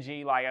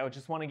 energy, I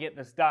just want to get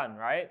this done,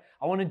 right?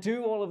 I want to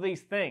do all of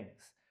these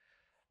things.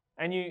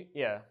 And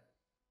yeah.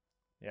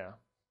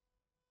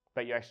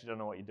 But you actually don't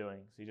know what you're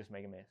doing, so you just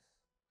make a mess.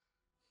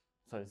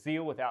 So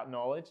zeal without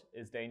knowledge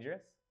is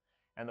dangerous.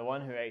 And the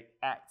one who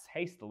acts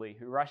hastily,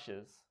 who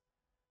rushes,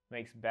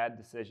 makes bad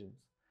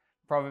decisions.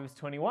 Proverbs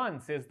 21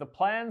 says, "The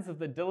plans of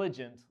the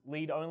diligent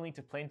lead only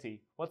to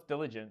plenty." What's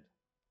diligent?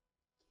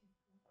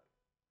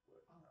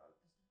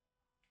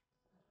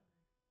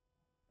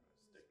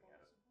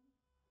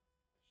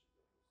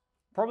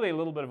 Probably a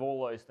little bit of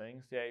all those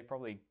things. Yeah, you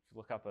probably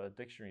look up a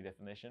dictionary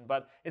definition.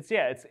 But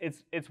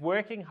it's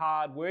working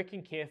hard,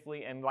 working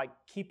carefully, and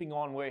keeping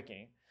on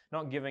working,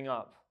 not giving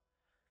up.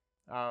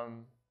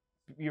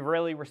 you're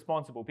really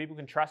responsible. People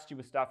can trust you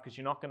with stuff because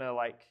you're not going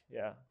to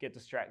get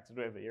distracted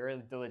or whatever. You're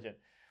really diligent.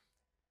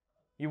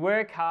 You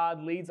work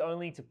hard leads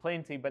only to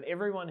plenty, but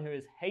everyone who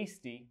is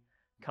hasty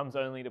comes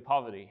only to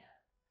poverty.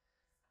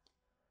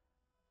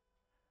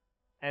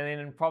 And then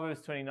in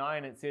Proverbs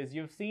 29, it says,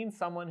 you've seen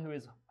someone who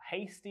is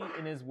hasty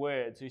in his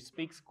words, who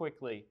speaks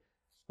quickly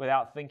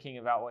without thinking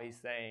about what he's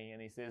saying.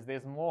 And he says,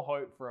 there's more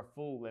hope for a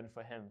fool than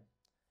for him.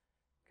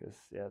 Because,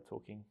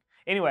 talking.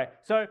 Anyway,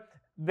 so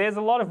there's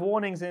a lot of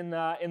warnings in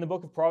the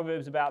book of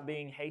Proverbs about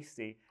being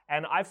hasty.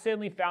 And I've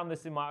certainly found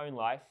this in my own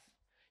life.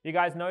 You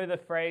guys know the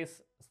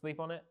phrase, sleep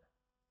on it?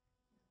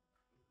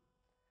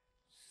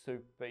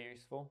 Super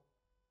useful.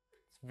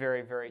 It's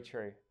very, very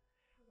true.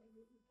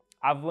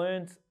 I've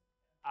learned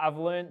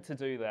to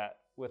do that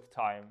with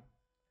time.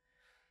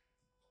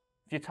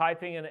 If you're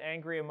typing an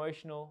angry,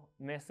 emotional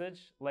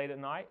message late at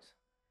night,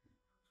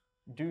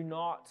 do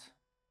not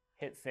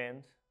hit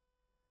send.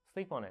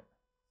 Sleep on it.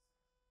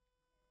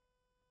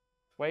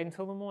 Wait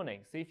until the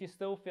morning. See if you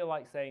still feel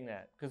like saying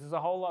that. Because there's a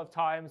whole lot of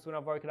times when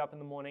I've woken up in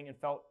the morning and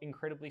felt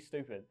incredibly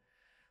stupid.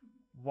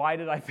 Why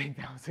did I think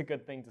that was a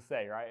good thing to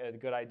say, right? A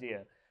good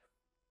idea.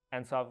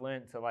 And so I've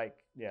learned to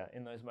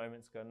in those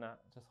moments go, nah,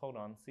 just hold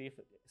on. See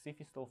if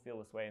you still feel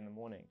this way in the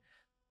morning.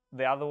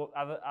 The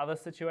other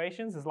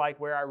situations is like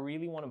where I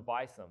really want to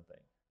buy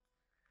something.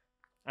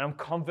 And I'm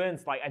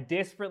convinced, I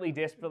desperately,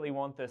 desperately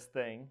want this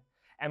thing.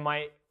 And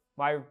my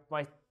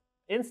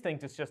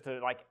instinct is just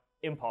to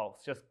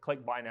impulse, just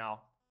click buy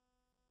now.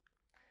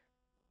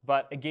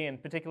 But again,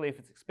 particularly if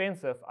it's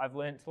expensive, I've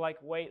learned to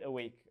wait a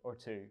week or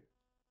two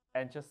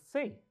and just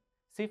see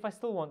if I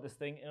still want this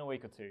thing in a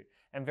week or two.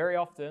 And very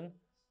often,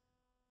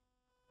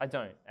 I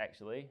don't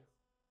actually.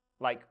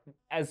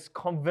 As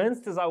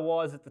convinced as I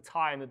was at the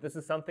time that this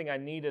is something I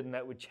needed and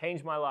that would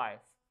change my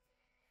life,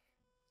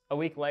 a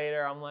week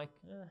later, I'm like,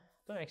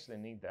 don't actually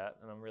need that.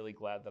 And I'm really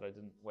glad that I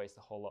didn't waste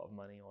a whole lot of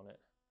money on it.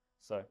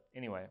 So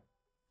anyway,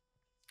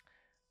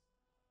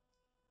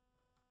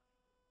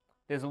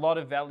 there's a lot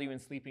of value in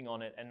sleeping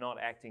on it and not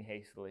acting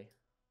hastily.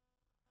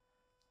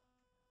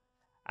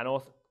 And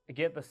also, I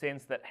get the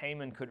sense that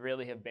Haman could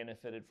really have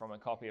benefited from a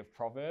copy of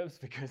Proverbs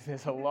because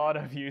there's a lot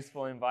of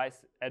useful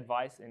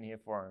advice in here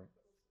for him.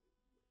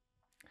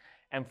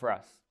 And for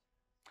us.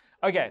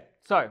 Okay,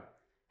 so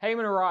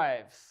Haman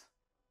arrives.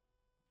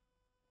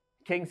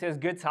 King says,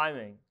 good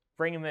timing.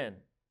 Bring him in.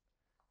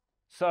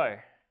 So,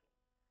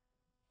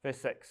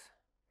 verse 6.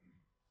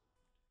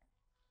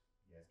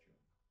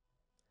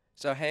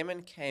 So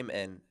Haman came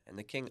in, and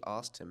the king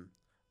asked him,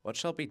 what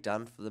shall be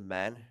done for the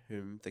man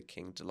whom the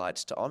king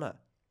delights to honor?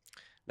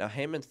 Now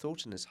Haman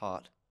thought in his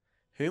heart,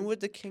 whom would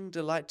the king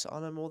delight to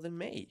honor more than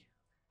me?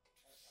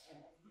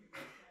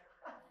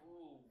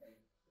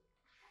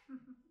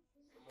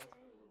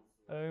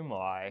 Oh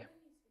my.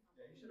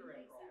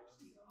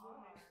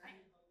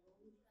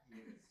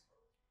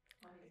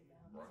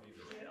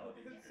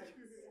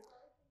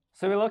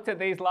 So we looked at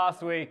these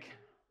last week.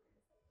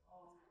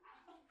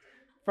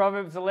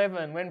 Proverbs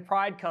 11, when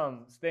pride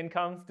comes, then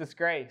comes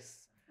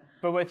disgrace.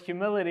 But with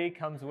humility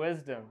comes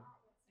wisdom.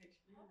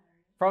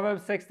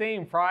 Proverbs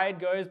 16, pride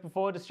goes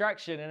before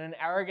destruction and an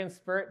arrogant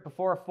spirit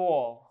before a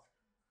fall.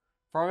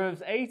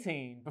 Proverbs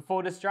 18,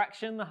 before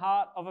distraction, the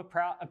heart of a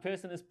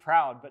person is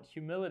proud, but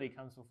humility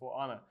comes before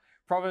honor.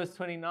 Proverbs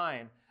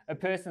 29, a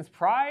person's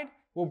pride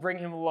will bring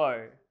him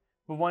low,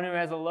 but one who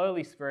has a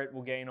lowly spirit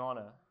will gain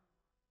honor.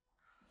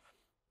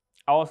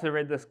 I also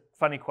read this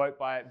funny quote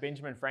by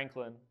Benjamin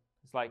Franklin.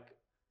 It's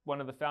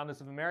one of the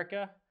founders of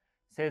America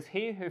says,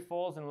 he who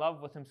falls in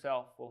love with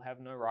himself will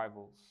have no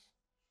rivals.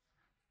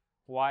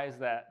 Why is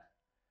that?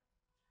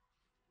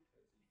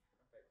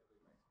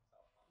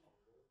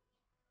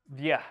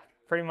 Yeah.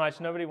 Pretty much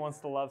nobody wants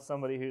to love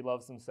somebody who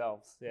loves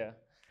themselves. Yeah.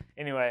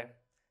 Anyway,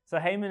 so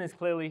Haman is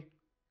clearly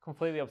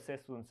completely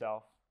obsessed with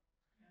himself.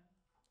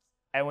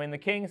 And when the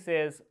king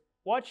says,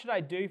 what should I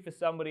do for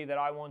somebody that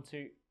I want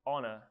to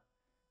honor?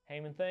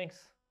 Haman thinks,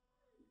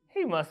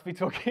 he must be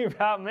talking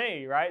about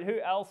me, right? Who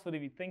else would he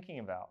be thinking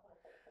about?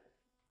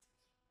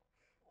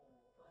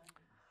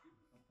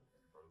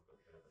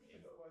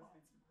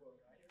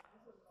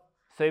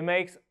 So he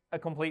makes a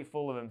complete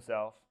fool of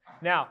himself.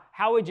 Now,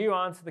 how would you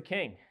answer the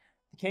king?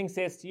 The king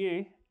says to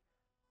you,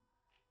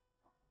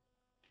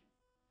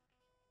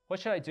 what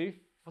should I do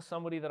for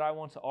somebody that I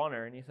want to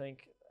honor? And you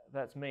think,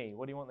 that's me.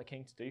 What do you want the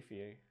king to do for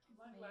you?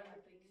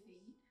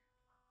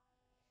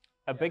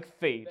 A big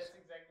feed. That's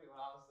exactly what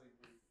I was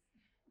thinking.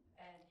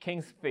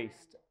 King's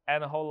feast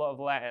and a whole lot of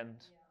land.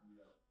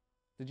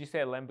 Did you say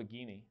a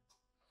Lamborghini?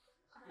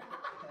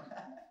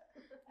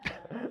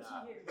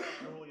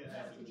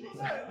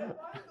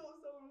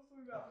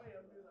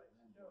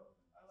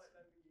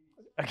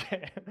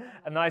 Okay,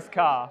 a nice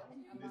car.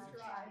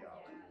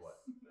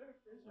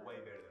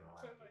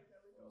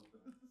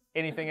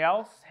 Anything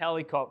else?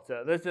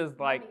 Helicopter. This is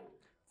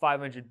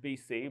 500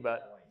 BC,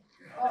 but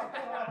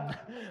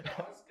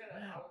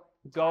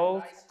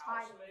gold.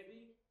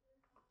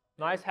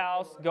 Nice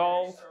house,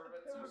 gold.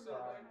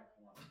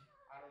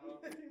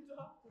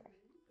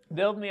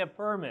 Build me a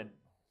pyramid.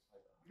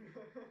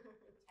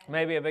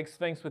 Maybe a big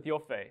sphinx with your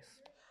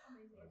face.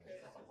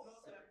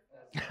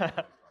 Come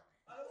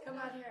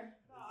out here.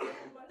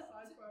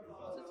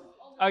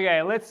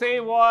 Okay, let's see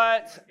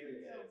what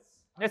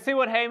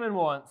Haman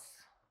wants.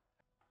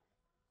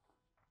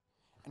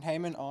 And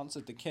Haman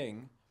answered the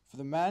king, "For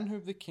the man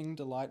whom the king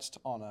delights to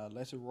honor,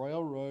 let a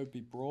royal robe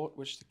be brought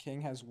which the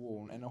king has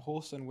worn, and a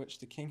horse on which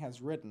the king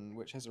has ridden,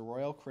 which has a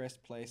royal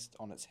crest placed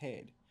on its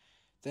head.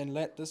 Then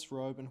let this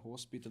robe and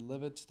horse be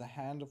delivered to the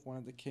hand of one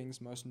of the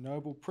king's most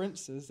noble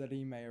princes, that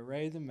he may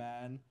array the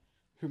man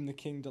whom the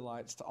king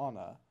delights to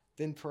honor.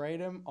 Then parade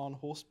him on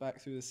horseback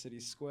through the city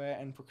square,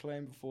 and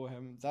proclaim before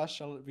him, thus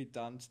shall it be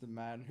done to the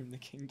man whom the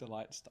king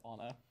delights to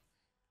honor."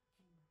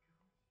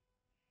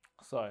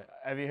 So,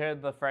 have you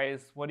heard the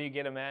phrase, what do you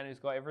get a man who's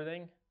got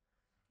everything?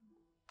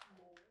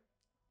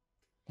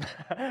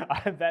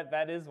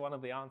 that is one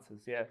of the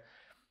answers, yeah.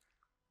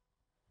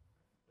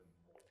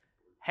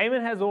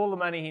 Haman has all the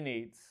money he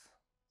needs.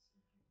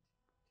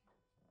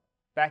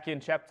 Back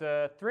in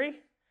chapter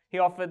 3, he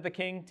offered the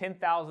king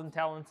 10,000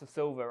 talents of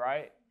silver,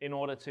 right, in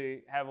order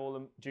to have all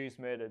the Jews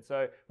murdered.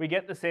 So we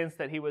get the sense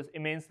that he was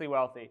immensely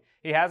wealthy.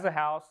 He has a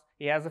house,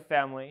 he has a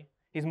family,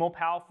 he's more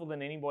powerful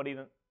than anybody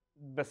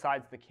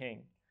besides the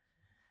king.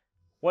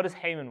 What does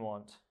Haman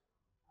want?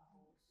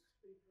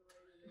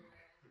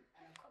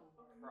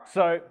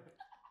 So,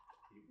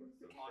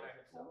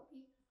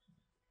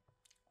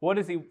 what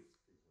does he?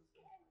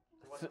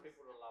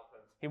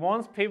 He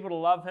wants people to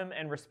love him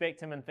and respect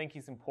him and think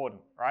he's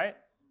important, right?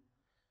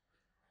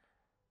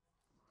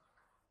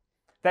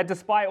 That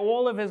despite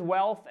all of his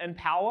wealth and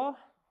power,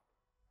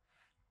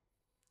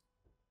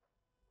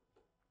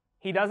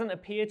 he doesn't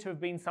appear to have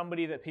been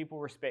somebody that people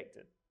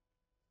respected,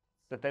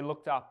 that they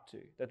looked up to,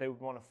 that they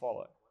would want to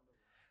follow.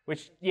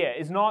 Which, yeah,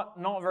 is not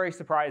very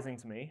surprising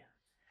to me,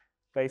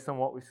 based on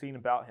what we've seen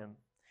about him.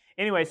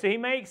 Anyway, so he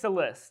makes a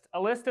list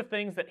of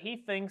things that he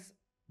thinks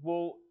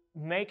will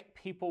make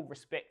people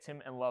respect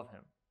him and love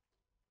him.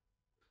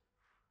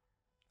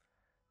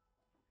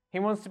 He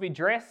wants to be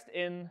dressed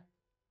in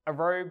a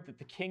robe that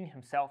the king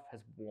himself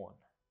has worn.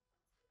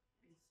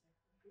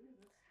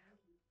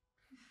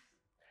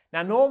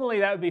 Now, normally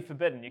that would be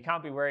forbidden. You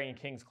can't be wearing a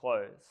king's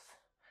clothes.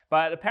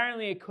 But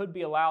apparently it could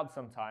be allowed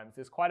sometimes.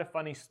 There's quite a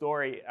funny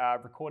story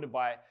recorded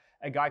by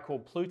a guy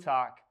called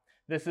Plutarch.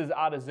 This is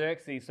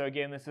Artaxerxes. So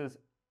again, this is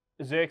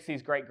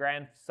Xerxes'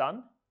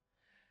 great-grandson.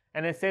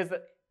 And it says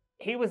that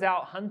he was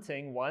out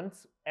hunting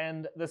once,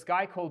 and this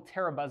guy called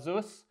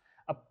Terebazus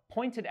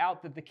pointed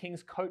out that the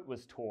king's coat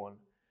was torn.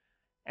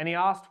 And he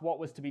asked what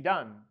was to be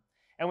done.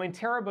 And when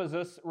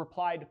Terebazus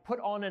replied, "Put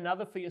on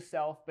another for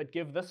yourself, but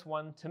give this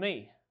one to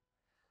me."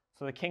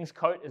 So the king's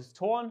coat is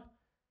torn.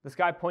 This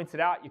guy points it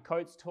out, "Your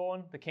coat's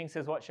torn." The king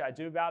says, "What should I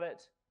do about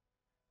it?"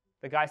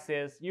 The guy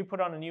says, "You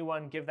put on a new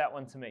one, give that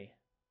one to me."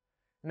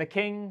 And the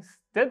king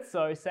did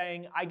so,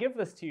 saying, "I give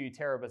this to you,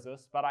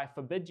 Terebazus, but I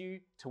forbid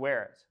you to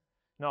wear it."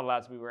 You're not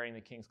allowed to be wearing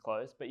the king's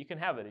clothes, but you can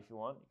have it if you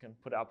want. You can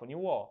put it up on your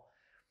wall.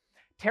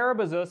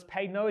 Terebazus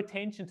paid no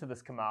attention to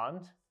this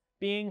command,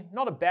 being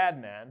not a bad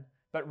man,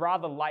 but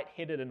rather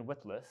light-headed and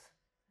witless.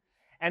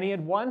 And he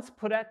had once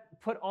put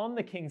on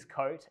the king's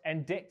coat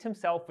and decked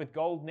himself with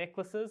gold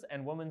necklaces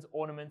and women's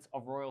ornaments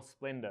of royal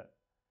splendor.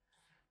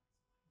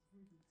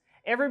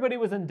 Everybody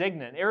was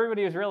indignant.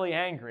 Everybody was really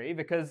angry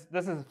because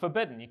this is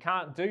forbidden. You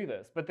can't do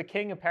this. But the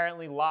king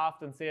apparently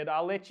laughed and said,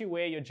 "I'll let you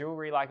wear your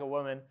jewelry like a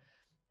woman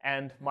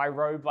and my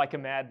robe like a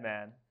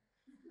madman."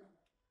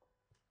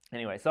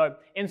 Anyway, so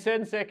in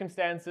certain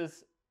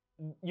circumstances,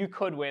 you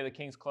could wear the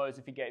king's clothes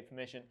if he gave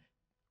permission.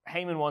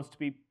 Haman wants to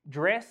be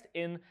dressed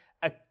in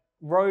a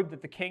robe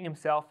that the king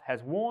himself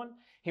has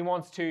worn. He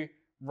wants to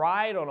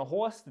ride on a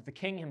horse that the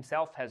king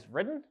himself has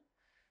ridden.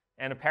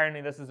 And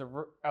apparently this is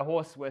a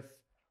horse with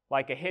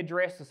like a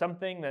headdress or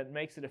something that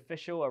makes it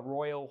official, a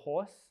royal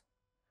horse.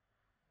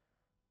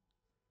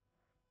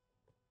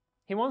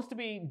 He wants to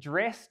be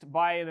dressed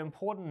by an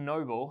important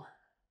noble.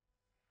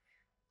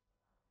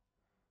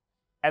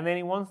 And then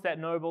he wants that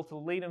noble to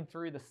lead him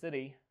through the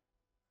city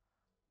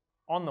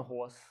on the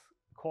horse,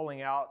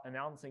 calling out,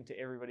 announcing to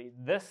everybody,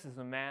 "This is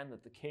the man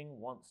that the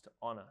king wants to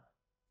honor."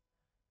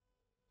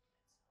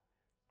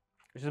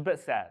 Which is a bit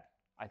sad,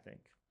 I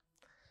think.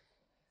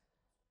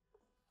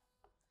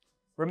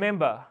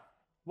 Remember,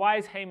 why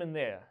is Haman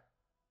there?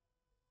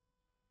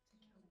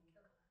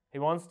 He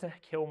wants to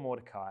kill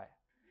Mordecai.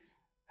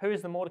 Who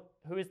is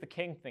the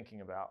king thinking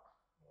about?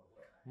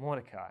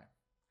 Mordecai.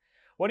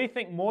 What do you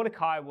think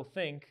Mordecai will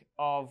think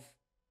of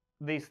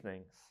these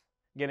things?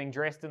 Getting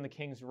dressed in the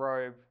king's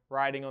robe,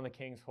 riding on the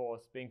king's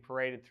horse, being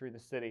paraded through the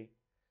city.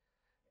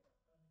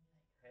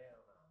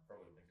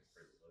 Probably think it's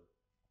pretty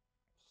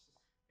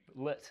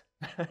lit.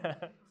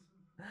 Lit.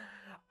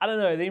 I don't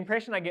know. The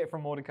impression I get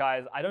from Mordecai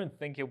is I don't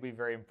think he'll be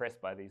very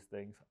impressed by these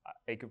things.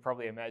 He could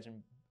probably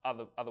imagine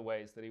other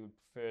ways that he would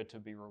prefer to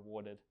be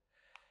rewarded.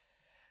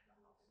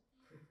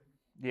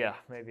 Yeah,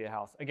 maybe a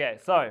house. Okay,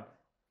 so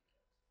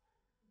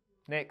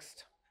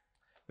next.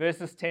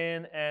 Verses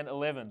 10 and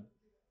 11.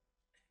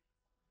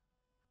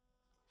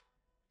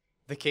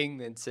 The king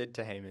then said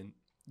to Haman,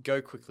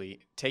 Go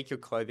quickly, take your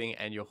clothing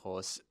and your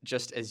horse,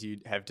 just as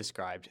you have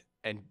described,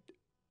 and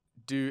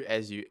do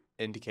as you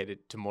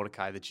indicated to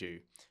Mordecai the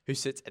Jew, who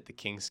sits at the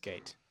king's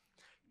gate.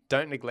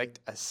 Don't neglect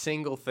a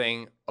single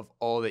thing of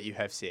all that you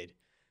have said."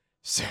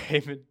 So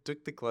Haman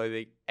took the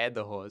clothing and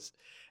the horse,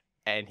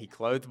 and he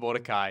clothed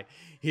Mordecai.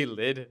 He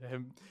led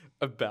him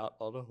about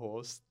on a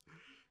horse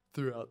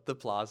throughout the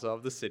plaza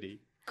of the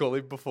city,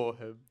 calling before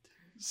him,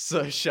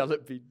 "So shall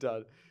it be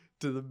done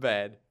to the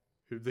man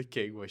whom the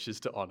king wishes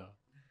to honor."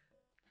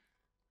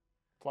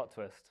 Plot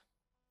twist.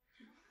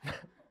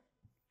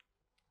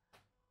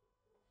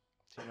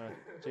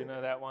 Do you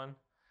know that one?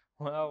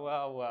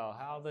 Well,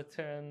 how the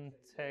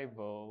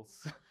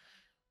turntables.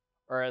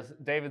 Or as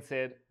David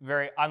said,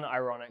 very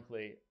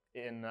unironically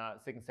in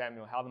 2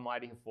 Samuel, how the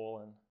mighty have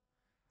fallen.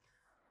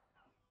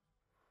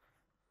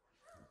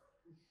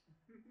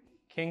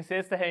 King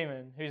says to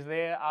Haman, who's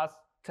there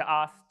to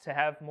ask to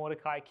have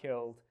Mordecai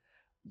killed,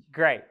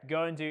 "Great,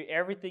 go and do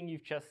everything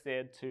you've just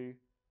said to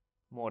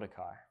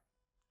Mordecai."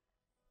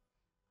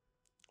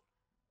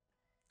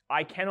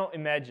 I cannot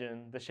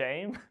imagine the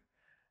shame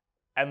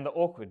and the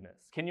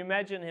awkwardness. Can you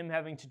imagine him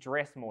having to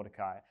dress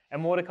Mordecai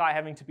and Mordecai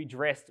having to be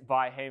dressed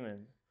by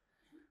Haman?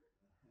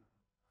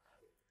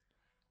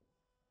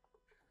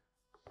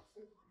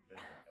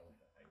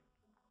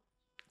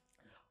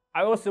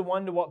 I also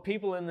wonder what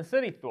people in the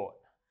city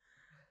thought,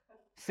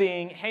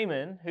 seeing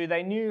Haman, who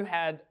they knew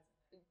had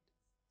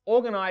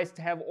organized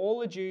to have all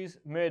the Jews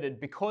murdered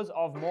because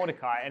of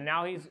Mordecai, and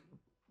now he's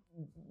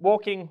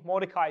walking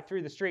Mordecai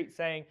through the street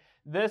saying,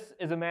 "This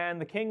is a man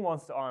the king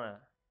wants to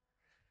honor."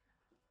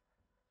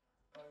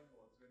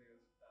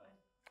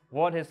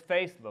 What his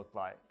face looked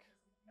like.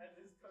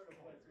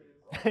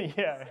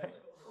 Yeah.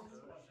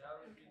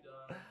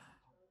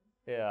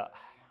 Yeah.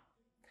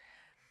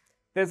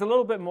 There's a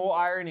little bit more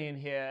irony in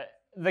here.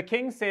 The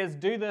king says,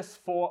 "Do this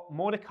for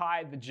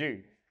Mordecai the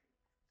Jew."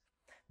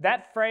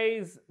 That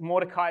phrase,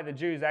 Mordecai the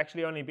Jew, has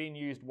actually only been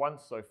used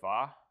once so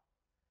far.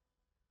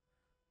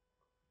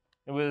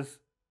 It was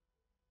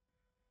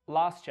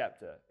last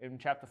chapter, in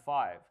chapter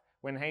 5,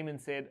 when Haman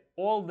said,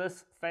 "All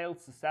this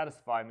fails to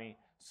satisfy me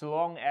so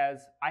long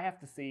as I have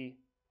to see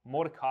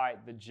Mordecai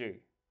the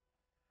Jew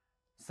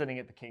sitting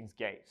at the king's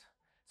gate."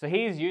 So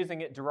he's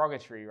using it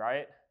derogatory,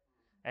 right?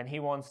 And he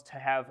wants to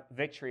have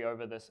victory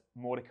over this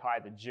Mordecai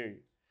the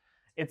Jew.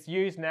 It's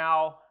used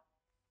now,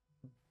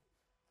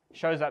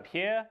 shows up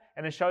here,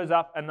 and it shows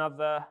up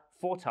another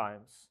 4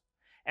 times.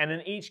 And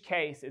in each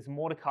case, it's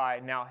Mordecai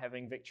now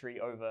having victory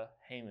over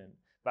Haman.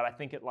 But I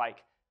think it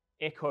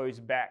echoes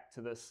back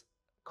to this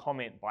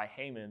comment by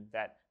Haman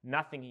that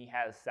nothing he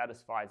has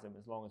satisfies him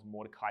as long as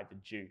Mordecai the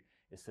Jew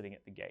is sitting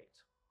at the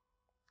gate.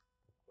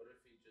 What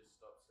if he just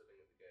stopped sitting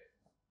at the gate?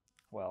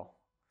 Well,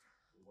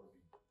 What if he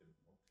didn't want to?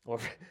 or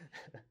What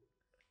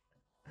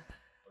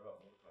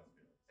about Mordecai's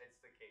feelings? It's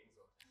the king's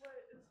order.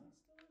 Wait, is he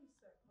still in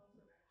sackcloth?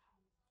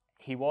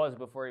 he was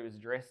before he was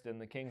dressed in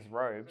the king's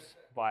robes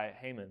by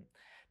Haman.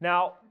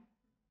 Now,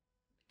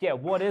 yeah,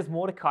 what is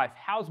Mordecai?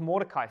 How's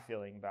Mordecai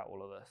feeling about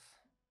all of this?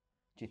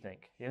 Do you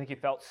think? Do you think he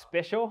felt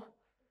special?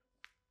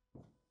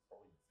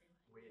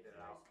 Weirded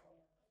out.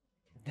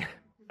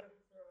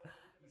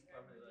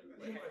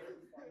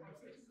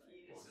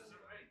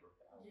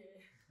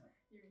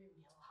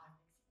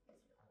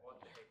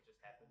 What the heck just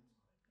happened?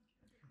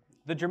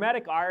 The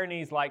dramatic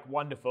irony is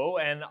wonderful,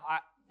 and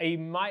I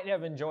might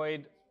have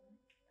enjoyed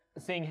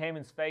seeing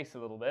Haman's face a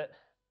little bit,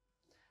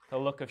 the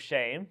look of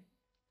shame.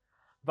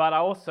 But I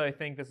also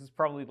think this is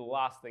probably the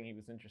last thing he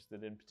was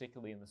interested in,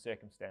 particularly in the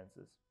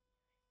circumstances.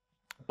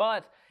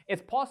 But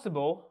it's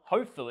possible,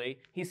 hopefully,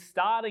 he's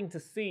starting to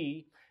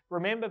see.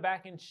 Remember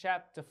back in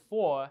chapter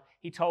 4,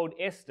 he told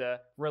Esther,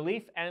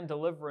 relief and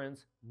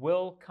deliverance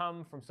will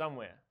come from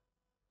somewhere.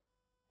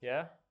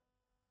 Yeah?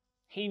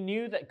 He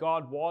knew that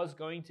God was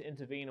going to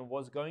intervene and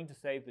was going to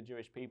save the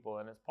Jewish people.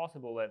 And it's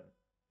possible that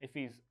if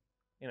his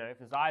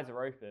eyes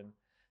are open,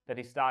 that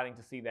he's starting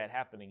to see that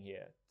happening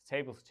here. The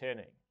table's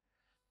turning.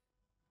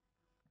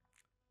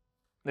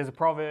 There's a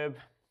proverb,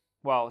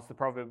 well, it's the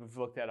proverb we've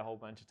looked at a whole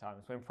bunch of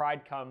times. When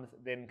pride comes,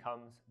 then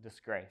comes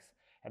disgrace.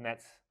 And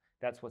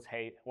that's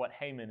what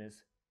Haman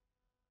is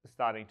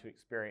starting to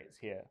experience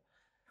here.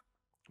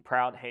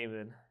 Proud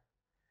Haman.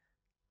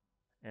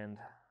 And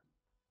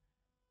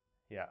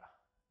yeah,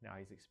 now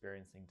he's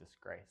experiencing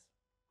disgrace.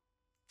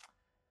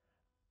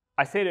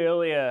 I said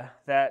earlier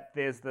that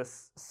there's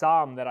this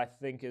psalm that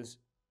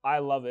I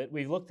love it.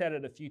 We've looked at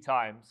it a few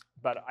times,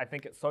 but I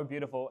think it's so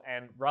beautiful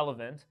and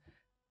relevant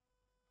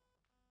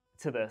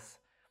to this.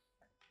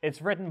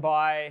 It's written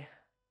by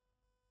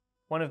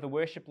one of the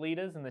worship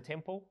leaders in the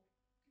temple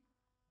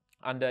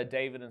under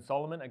David and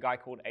Solomon, a guy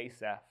called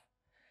Asaph.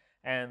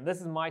 And this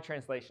is my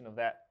translation of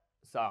that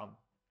psalm.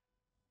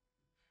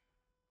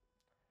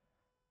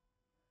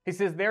 He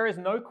says, "There is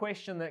no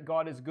question that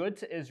God is good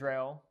to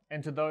Israel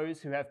and to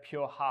those who have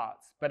pure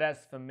hearts. But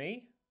as for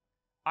me,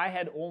 I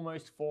had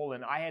almost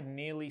fallen. I had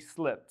nearly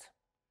slipped.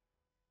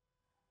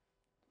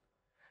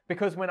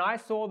 Because when I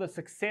saw the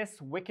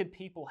success wicked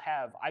people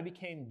have, I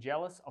became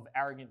jealous of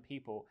arrogant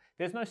people.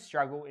 There's no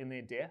struggle in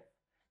their death.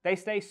 They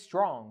stay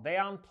strong. They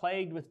aren't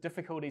plagued with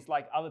difficulties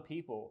like other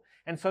people.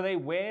 And so they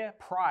wear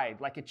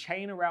pride like a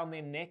chain around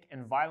their neck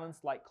and violence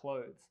like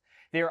clothes.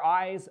 Their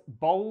eyes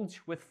bulge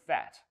with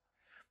fat.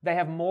 They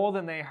have more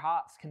than their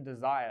hearts can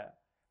desire.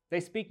 They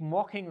speak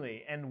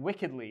mockingly and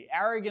wickedly,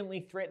 arrogantly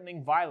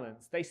threatening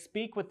violence. They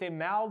speak with their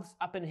mouths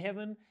up in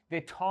heaven,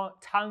 their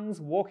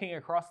tongues walking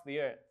across the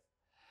earth.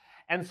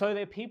 And so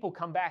their people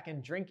come back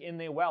and drink in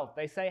their wealth.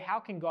 They say, how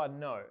can God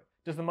know?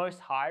 Does the Most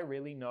High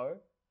really know?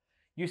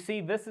 You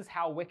see, this is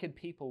how wicked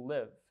people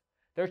live.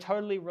 They're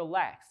totally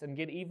relaxed and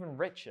get even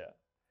richer.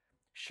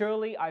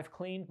 Surely I've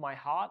cleaned my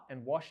heart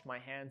and washed my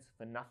hands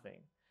for nothing.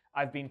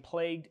 I've been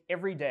plagued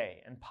every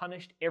day and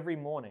punished every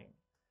morning.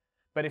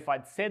 But if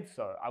I'd said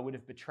so, I would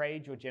have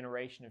betrayed your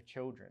generation of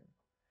children.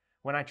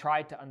 When I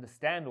tried to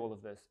understand all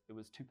of this, it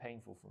was too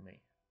painful for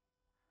me.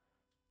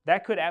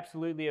 That could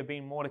absolutely have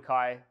been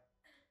Mordecai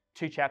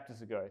 2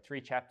 chapters ago,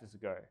 3 chapters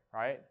ago,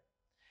 right?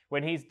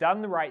 When he's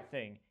done the right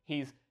thing,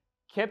 he's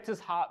kept his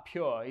heart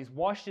pure, he's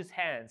washed his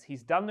hands,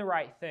 he's done the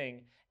right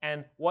thing,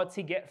 and what's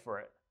he get for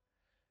it?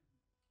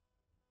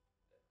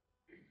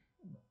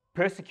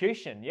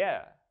 Persecution,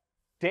 yeah.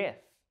 Death.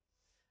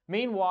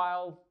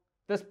 Meanwhile,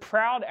 this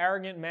proud,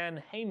 arrogant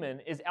man,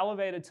 Haman, is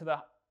elevated to the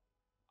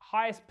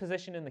highest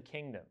position in the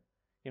kingdom.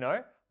 You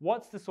know,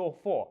 what's this all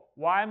for?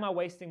 Why am I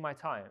wasting my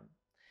time?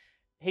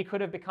 He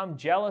could have become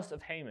jealous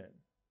of Haman.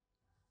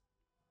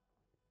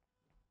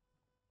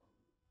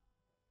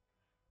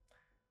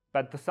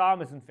 But the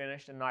psalm isn't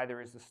finished, and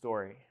neither is the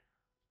story.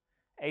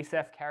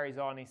 Asaph carries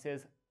on. He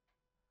says,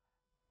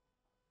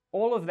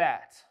 all of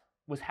that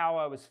was how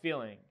I was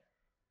feeling.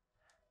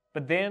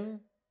 But then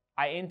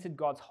I entered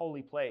God's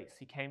holy place.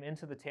 He came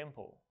into the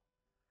temple.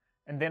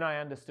 And then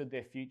I understood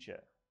their future.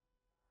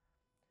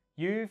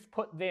 You've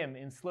put them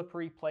in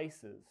slippery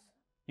places.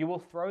 You will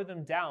throw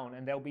them down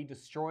and they'll be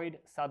destroyed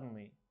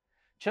suddenly.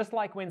 Just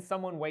like when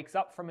someone wakes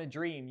up from a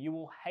dream, you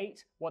will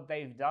hate what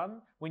they've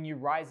done when you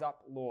rise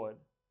up, Lord.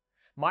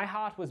 My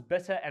heart was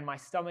bitter and my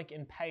stomach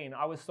in pain.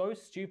 I was so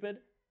stupid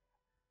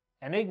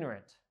and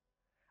ignorant.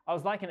 I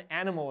was like an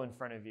animal in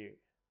front of you.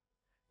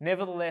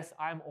 Nevertheless,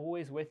 I am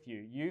always with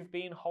you. You've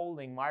been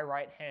holding my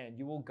right hand.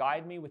 You will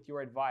guide me with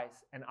your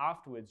advice, and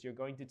afterwards you're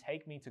going to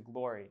take me to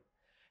glory.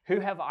 Who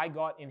have I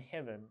got in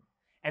heaven?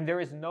 And there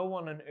is no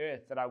one on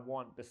earth that I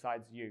want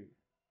besides you.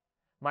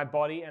 My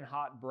body and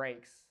heart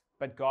breaks,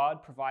 but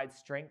God provides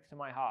strength to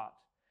my heart,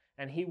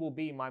 and he will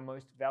be my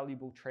most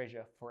valuable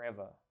treasure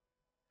forever.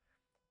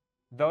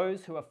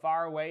 Those who are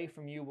far away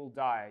from you will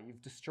die.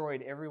 You've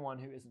destroyed everyone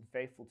who isn't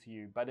faithful to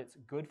you, but it's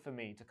good for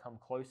me to come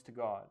close to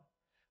God.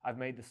 I've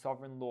made the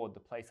sovereign Lord the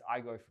place I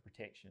go for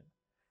protection,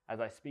 as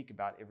I speak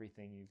about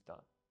everything you've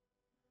done.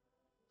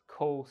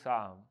 Cool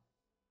psalm.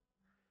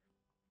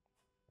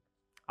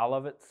 I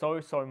love it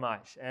so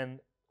much. And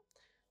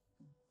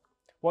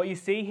what you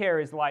see here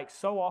is like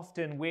so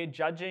often we're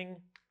judging.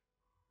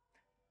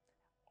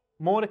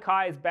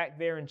 Mordecai is back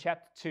there in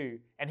chapter 2,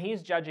 and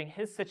he's judging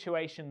his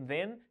situation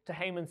then to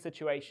Haman's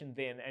situation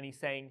then, and he's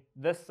saying,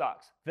 this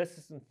sucks, this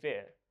isn't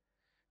fair,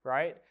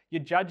 right?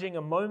 You're judging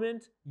a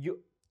moment,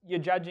 you're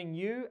judging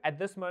you at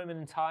this moment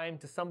in time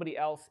to somebody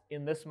else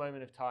in this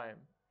moment of time.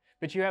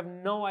 But you have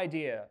no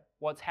idea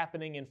what's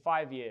happening in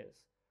 5 years,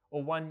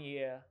 or 1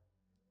 year,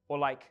 or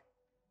like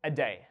a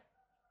day.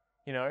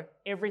 You know,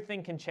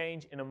 everything can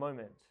change in a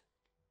moment.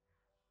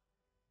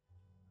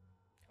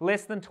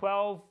 Less than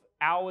 12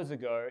 hours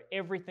ago,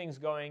 everything's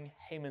going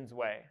Haman's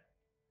way.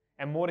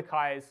 And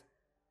Mordecai is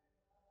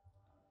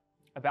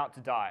about to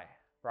die,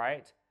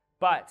 right?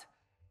 But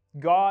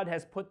God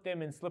has put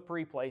them in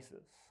slippery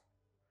places.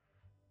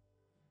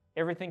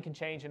 Everything can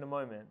change in a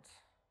moment.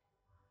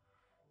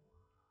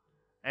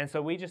 And so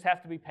we just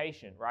have to be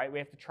patient, right? We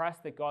have to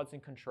trust that God's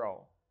in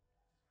control.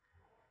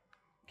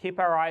 Keep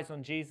our eyes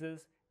on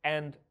Jesus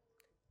and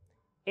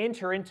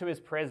enter into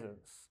his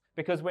presence.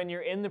 Because when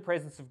you're in the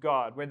presence of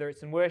God, whether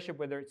it's in worship,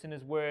 whether it's in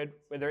his word,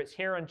 whether it's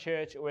here on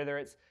church, or whether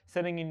it's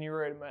sitting in your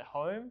room at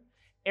home,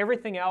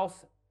 everything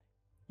else,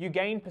 you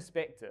gain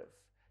perspective.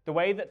 The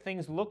way that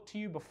things look to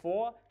you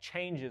before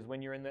changes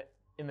when you're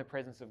in the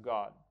presence of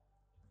God.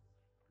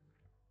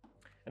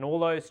 And all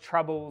those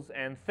troubles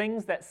and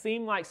things that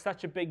seem like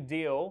such a big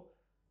deal,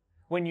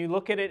 when you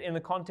look at it in the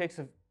context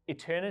of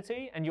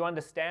eternity and you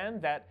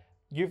understand that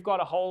you've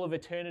got a whole of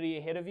eternity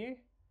ahead of you,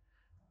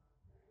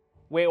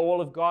 where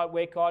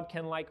God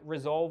can like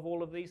resolve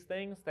all of these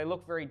things, they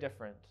look very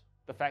different.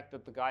 The fact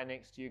that the guy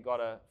next to you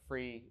got a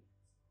free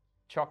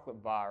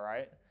chocolate bar,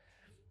 right?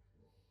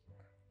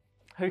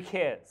 Who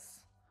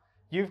cares?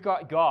 You've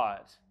got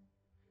God,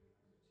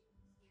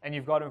 and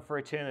you've got him for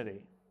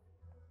eternity.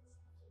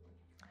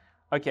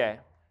 Okay.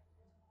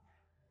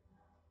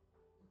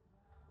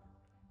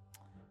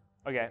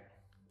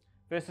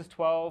 Verses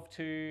 12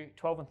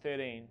 and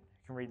 13. You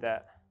can read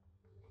that.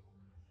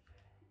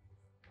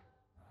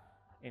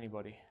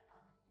 Anybody,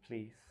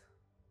 please.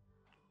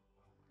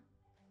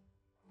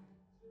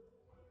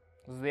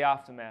 This is the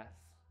aftermath.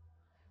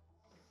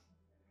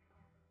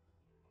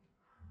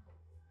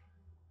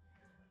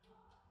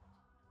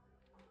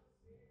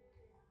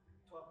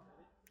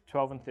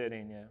 12 and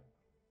 13, yeah.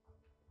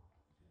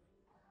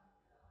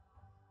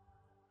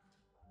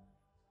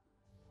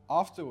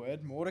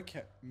 Afterward,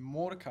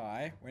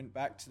 Mordecai went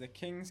back to the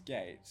king's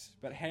gate,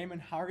 but Haman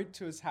hurried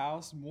to his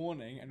house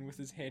mourning and with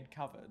his head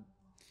covered.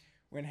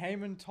 When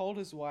Haman told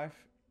his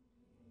wife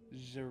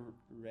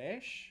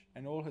Zeresh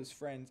and all his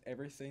friends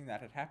everything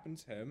that had happened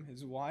to him,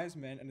 his wise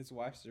men and his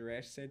wife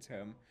Zeresh said to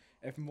him,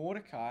 "If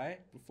Mordecai,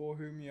 before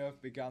whom you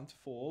have begun to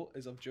fall,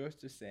 is of Jewish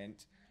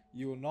descent,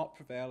 you will not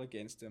prevail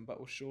against him, but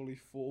will surely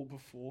fall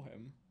before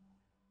him."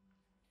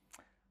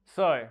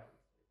 So,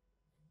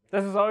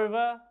 this is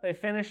over. They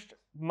finished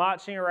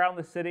marching around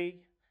the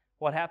city.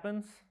 What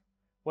happens?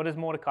 What does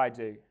Mordecai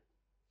do?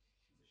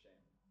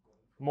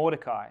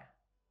 Mordecai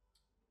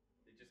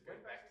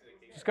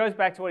just goes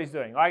back to what he's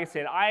doing. Like I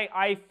said,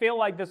 I feel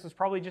like this was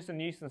probably just a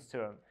nuisance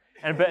to him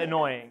and a bit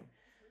annoying.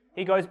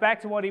 He goes back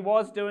to what he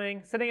was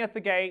doing, sitting at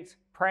the gate,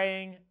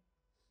 praying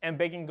and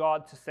begging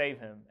God to save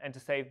him and to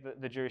save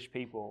the Jewish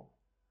people.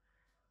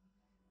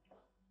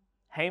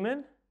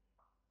 Haman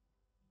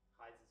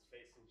Hides his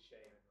face in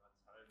shame and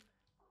runs home.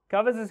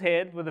 covers his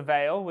head with a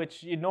veil,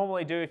 which you'd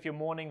normally do if you're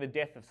mourning the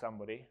death of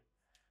somebody.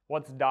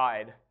 What's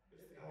died?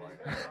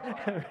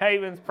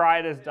 Haman's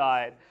pride has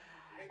died.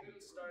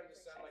 Haman's starting to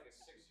sound like a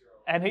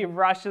 6-year-old. And he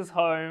rushes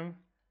home,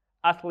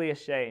 utterly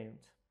ashamed.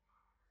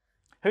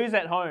 Who's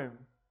at home?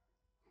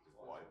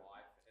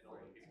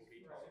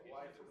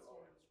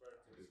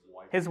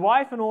 His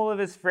wife and all of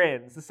his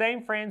friends, the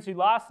same friends who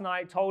last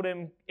night told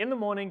him in the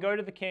morning, go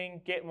to the king,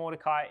 get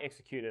Mordecai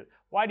executed.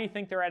 Why do you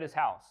think they're at his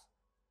house?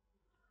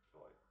 So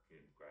I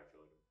can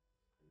congratulate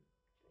him and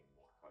getting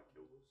Mordecai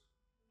killed us.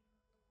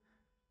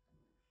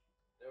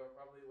 They were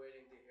probably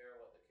waiting to hear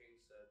what the king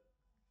said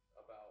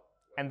about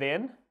And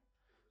then?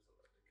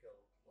 kill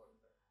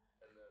Mordecai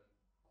and then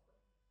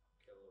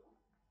kill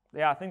him.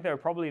 Yeah, I think they were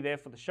probably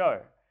there for the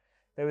show.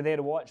 They were there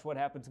to watch what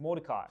happened to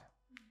Mordecai.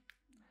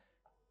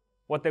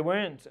 What they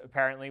weren't,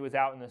 apparently, was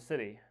out in the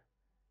city,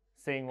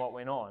 seeing what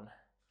went on.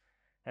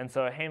 And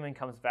so Haman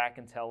comes back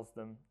and tells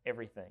them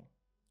everything.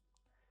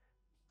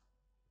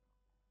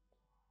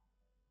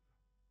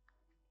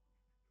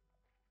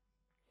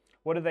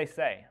 What do they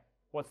say?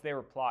 What's their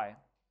reply?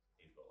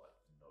 He's got like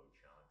no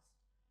chance.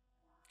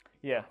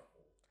 Yeah.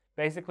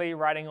 Basically,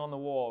 writing on the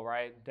wall,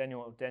 right?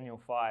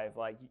 Daniel 5.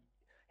 Like,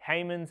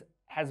 Haman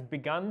has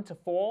begun to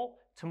fall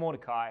to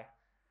Mordecai.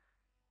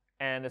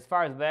 And as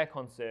far as they're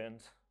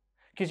concerned,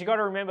 because you got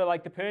to remember,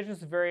 like, the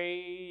Persians are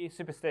very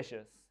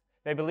superstitious.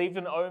 They believed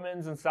in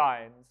omens and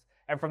signs.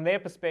 And from their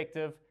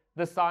perspective,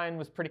 the sign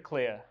was pretty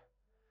clear.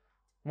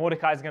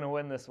 Mordecai's going to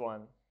win this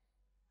one.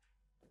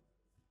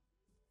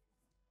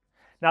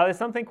 Now, there's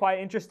something quite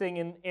interesting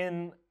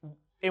in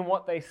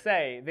what they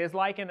say. There's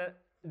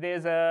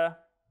a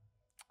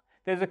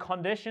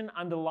condition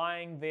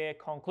underlying their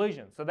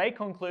conclusion. So they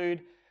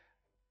conclude,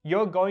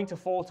 you're going to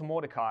fall to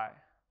Mordecai.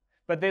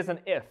 But there's an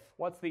if.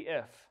 What's the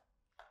if?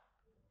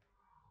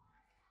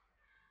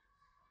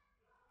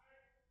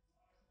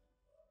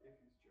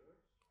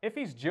 If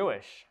he's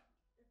Jewish.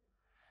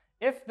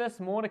 If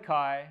this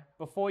Mordecai,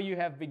 before you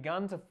have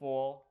begun to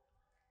fall,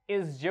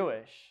 is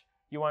Jewish,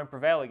 you won't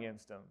prevail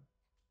against him.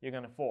 You're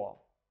going to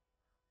fall.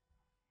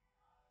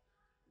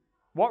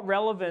 What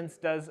relevance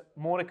does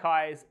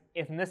Mordecai's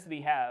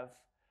ethnicity have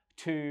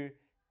to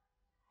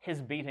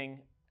his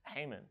beating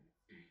Haman?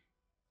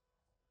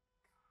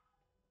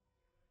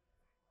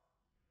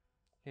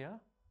 Yeah?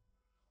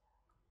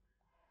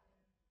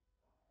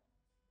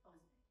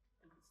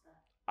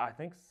 I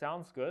think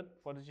sounds good.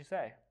 What did you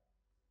say?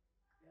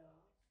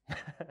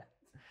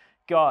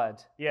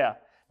 God, yeah.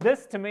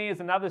 This to me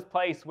is another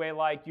place where,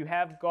 like, you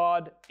have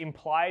God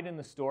implied in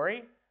the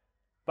story,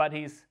 but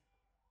he's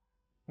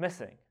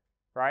missing,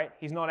 right?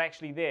 He's not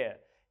actually there.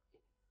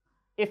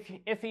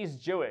 If he's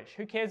Jewish,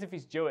 who cares if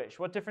he's Jewish?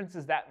 What difference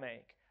does that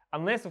make?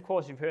 Unless, of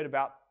course, you've heard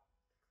about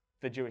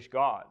the Jewish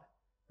God,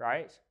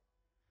 right?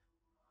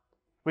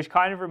 Which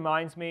kind of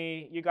reminds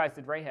me, you guys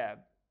did Rahab.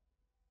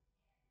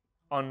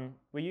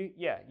 Were you?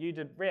 Yeah, you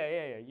did.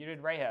 Yeah, you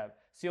did Rahab.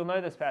 So you'll know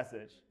this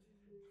passage.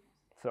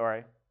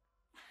 Sorry.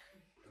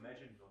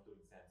 Imagine not doing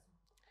Samson.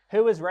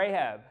 Who was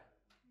Rahab?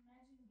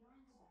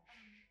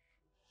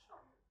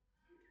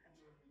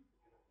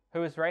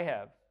 Who was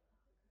Rahab?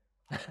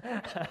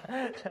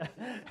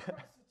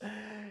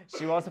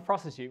 She was a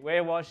prostitute.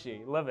 Where was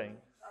she living?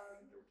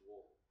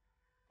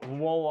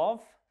 Wall of?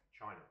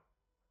 China.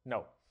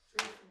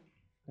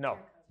 No.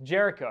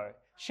 Jericho.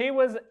 She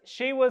was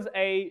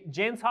a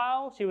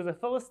Gentile. She was a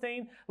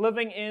Philistine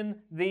living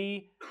in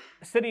the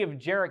city of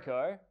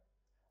Jericho.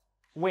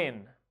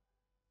 When?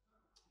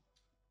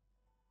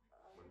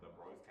 When the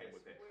bros came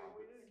with their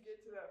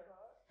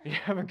trumpets. You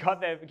haven't got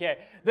there. Okay.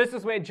 This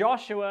is where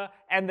Joshua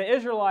and the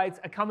Israelites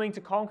are coming to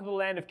conquer the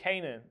land of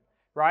Canaan,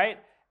 right?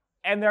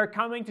 And they're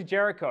coming to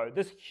Jericho,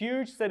 this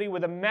huge city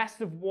with a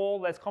massive wall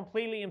that's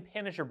completely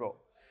impenetrable,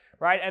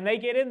 right? And they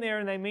get in there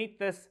and they meet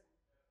this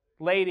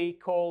lady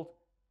called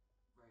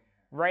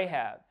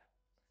Rahab.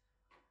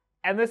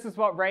 And this is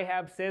what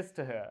Rahab says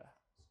to her.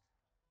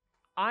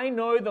 I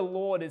know the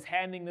Lord is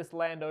handing this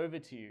land over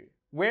to you.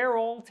 We're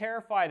all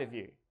terrified of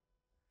you.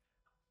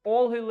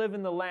 All who live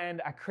in the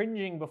land are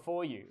cringing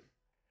before you.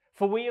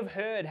 For we have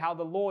heard how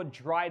the Lord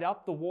dried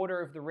up the water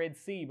of the Red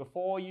Sea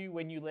before you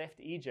when you left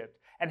Egypt,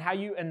 and how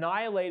you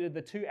annihilated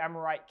the two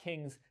Amorite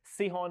kings,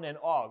 Sihon and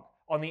Og,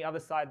 on the other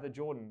side of the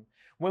Jordan.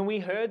 When we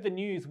heard the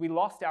news, we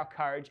lost our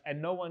courage,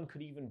 and no one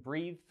could even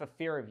breathe for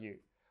fear of you.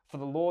 For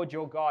the Lord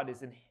your God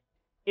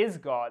is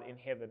God in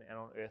heaven and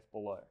on earth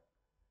below.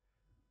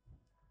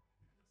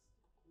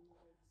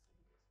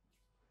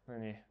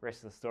 And the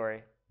rest of the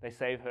story, they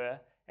save her,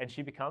 and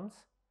she becomes?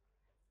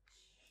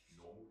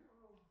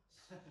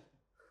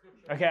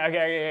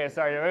 Okay,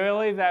 sorry. We'll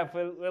leave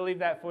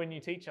that for when you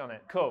teach on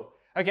it. Cool.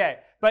 Okay,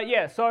 but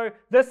yeah, so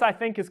this I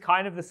think is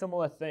kind of the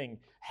similar thing.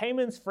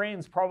 Haman's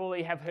friends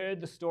probably have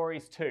heard the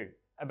stories too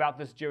about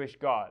this Jewish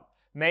God.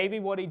 Maybe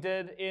what he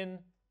did in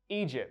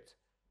Egypt,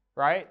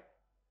 right?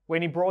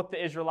 When he brought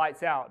the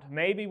Israelites out.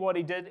 Maybe what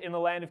he did in the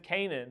land of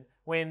Canaan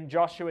when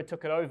Joshua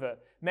took it over.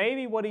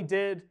 Maybe what he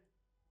did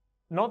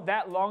not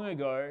that long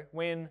ago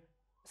when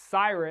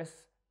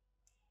Cyrus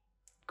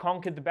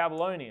conquered the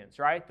Babylonians,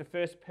 right? The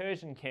first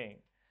Persian king.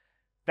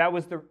 That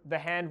was the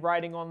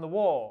handwriting on the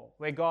wall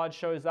where God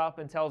shows up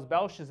and tells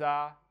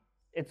Belshazzar,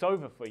 it's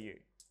over for you.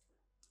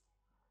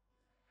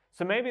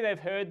 So maybe they've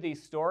heard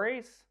these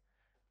stories.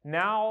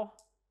 Now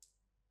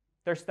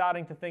they're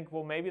starting to think,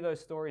 well, maybe those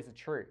stories are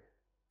true.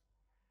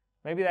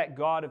 Maybe that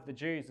God of the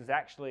Jews is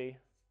actually,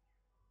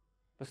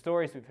 the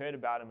stories we've heard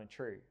about him are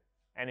true.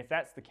 And if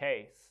that's the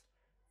case,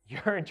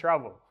 you're in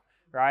trouble,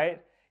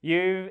 right?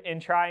 You, in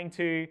trying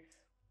to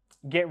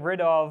get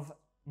rid of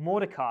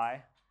Mordecai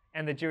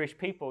and the Jewish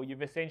people,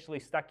 you've essentially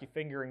stuck your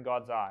finger in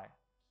God's eye.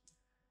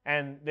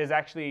 And there's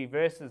actually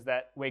verses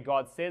where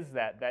God says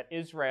that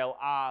Israel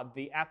are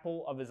the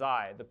apple of his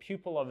eye, the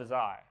pupil of his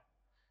eye.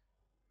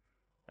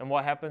 And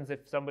what happens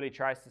if somebody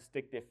tries to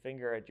stick their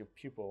finger at your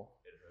pupil?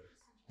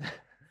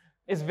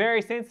 It's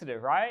very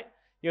sensitive, right?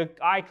 Your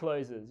eye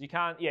closes. You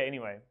can't,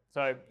 anyway.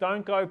 So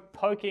don't go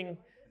poking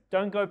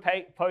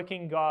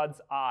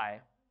God's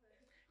eye.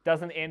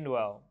 Doesn't end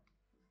well.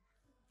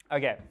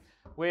 Okay,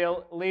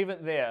 we'll leave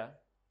it there.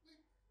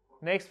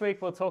 Next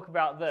week we'll talk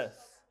about this,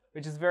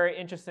 which is a very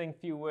interesting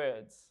few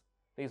words,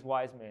 these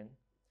wise men.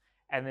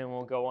 And then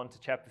we'll go on to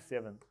chapter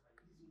 7.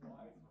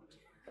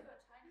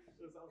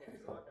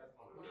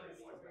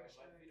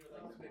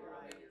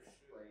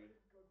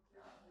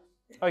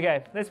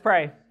 Okay, let's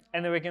pray,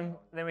 and then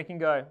we can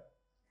go.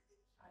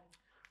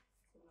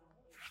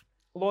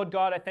 Lord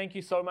God, I thank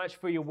you so much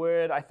for your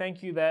word. I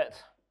thank you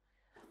that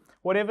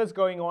whatever's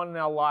going on in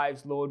our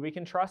lives, Lord, we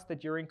can trust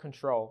that you're in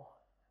control,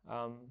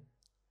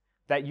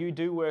 that you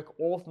do work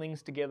all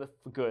things together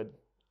for good,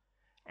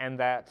 and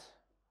that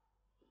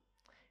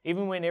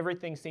even when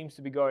everything seems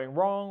to be going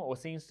wrong or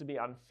seems to be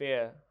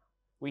unfair,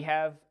 we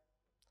have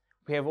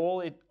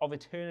all of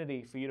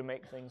eternity for you to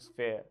make things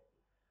fair.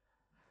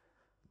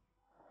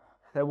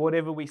 That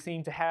whatever we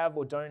seem to have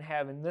or don't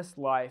have in this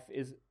life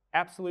is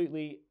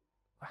absolutely,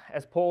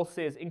 as Paul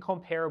says,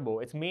 incomparable.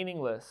 It's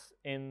meaningless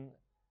in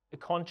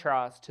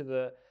contrast to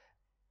the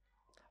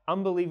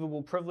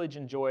unbelievable privilege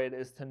and joy it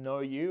is to know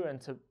you and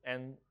to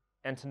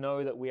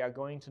know that we are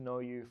going to know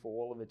you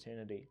for all of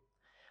eternity.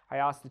 I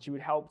ask that you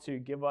would help to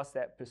give us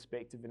that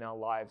perspective in our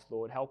lives,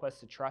 Lord. Help us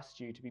to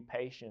trust you, to be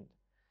patient,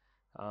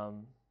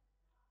 and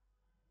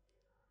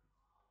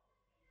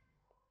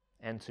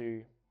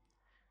to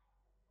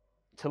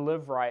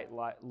live right,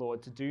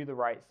 Lord, to do the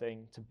right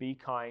thing, to be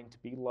kind, to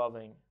be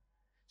loving,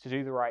 to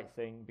do the right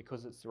thing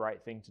because it's the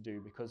right thing to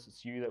do, because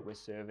it's you that we're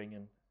serving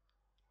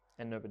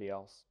and nobody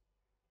else.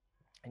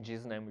 In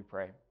Jesus' name we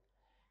pray.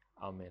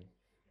 Amen.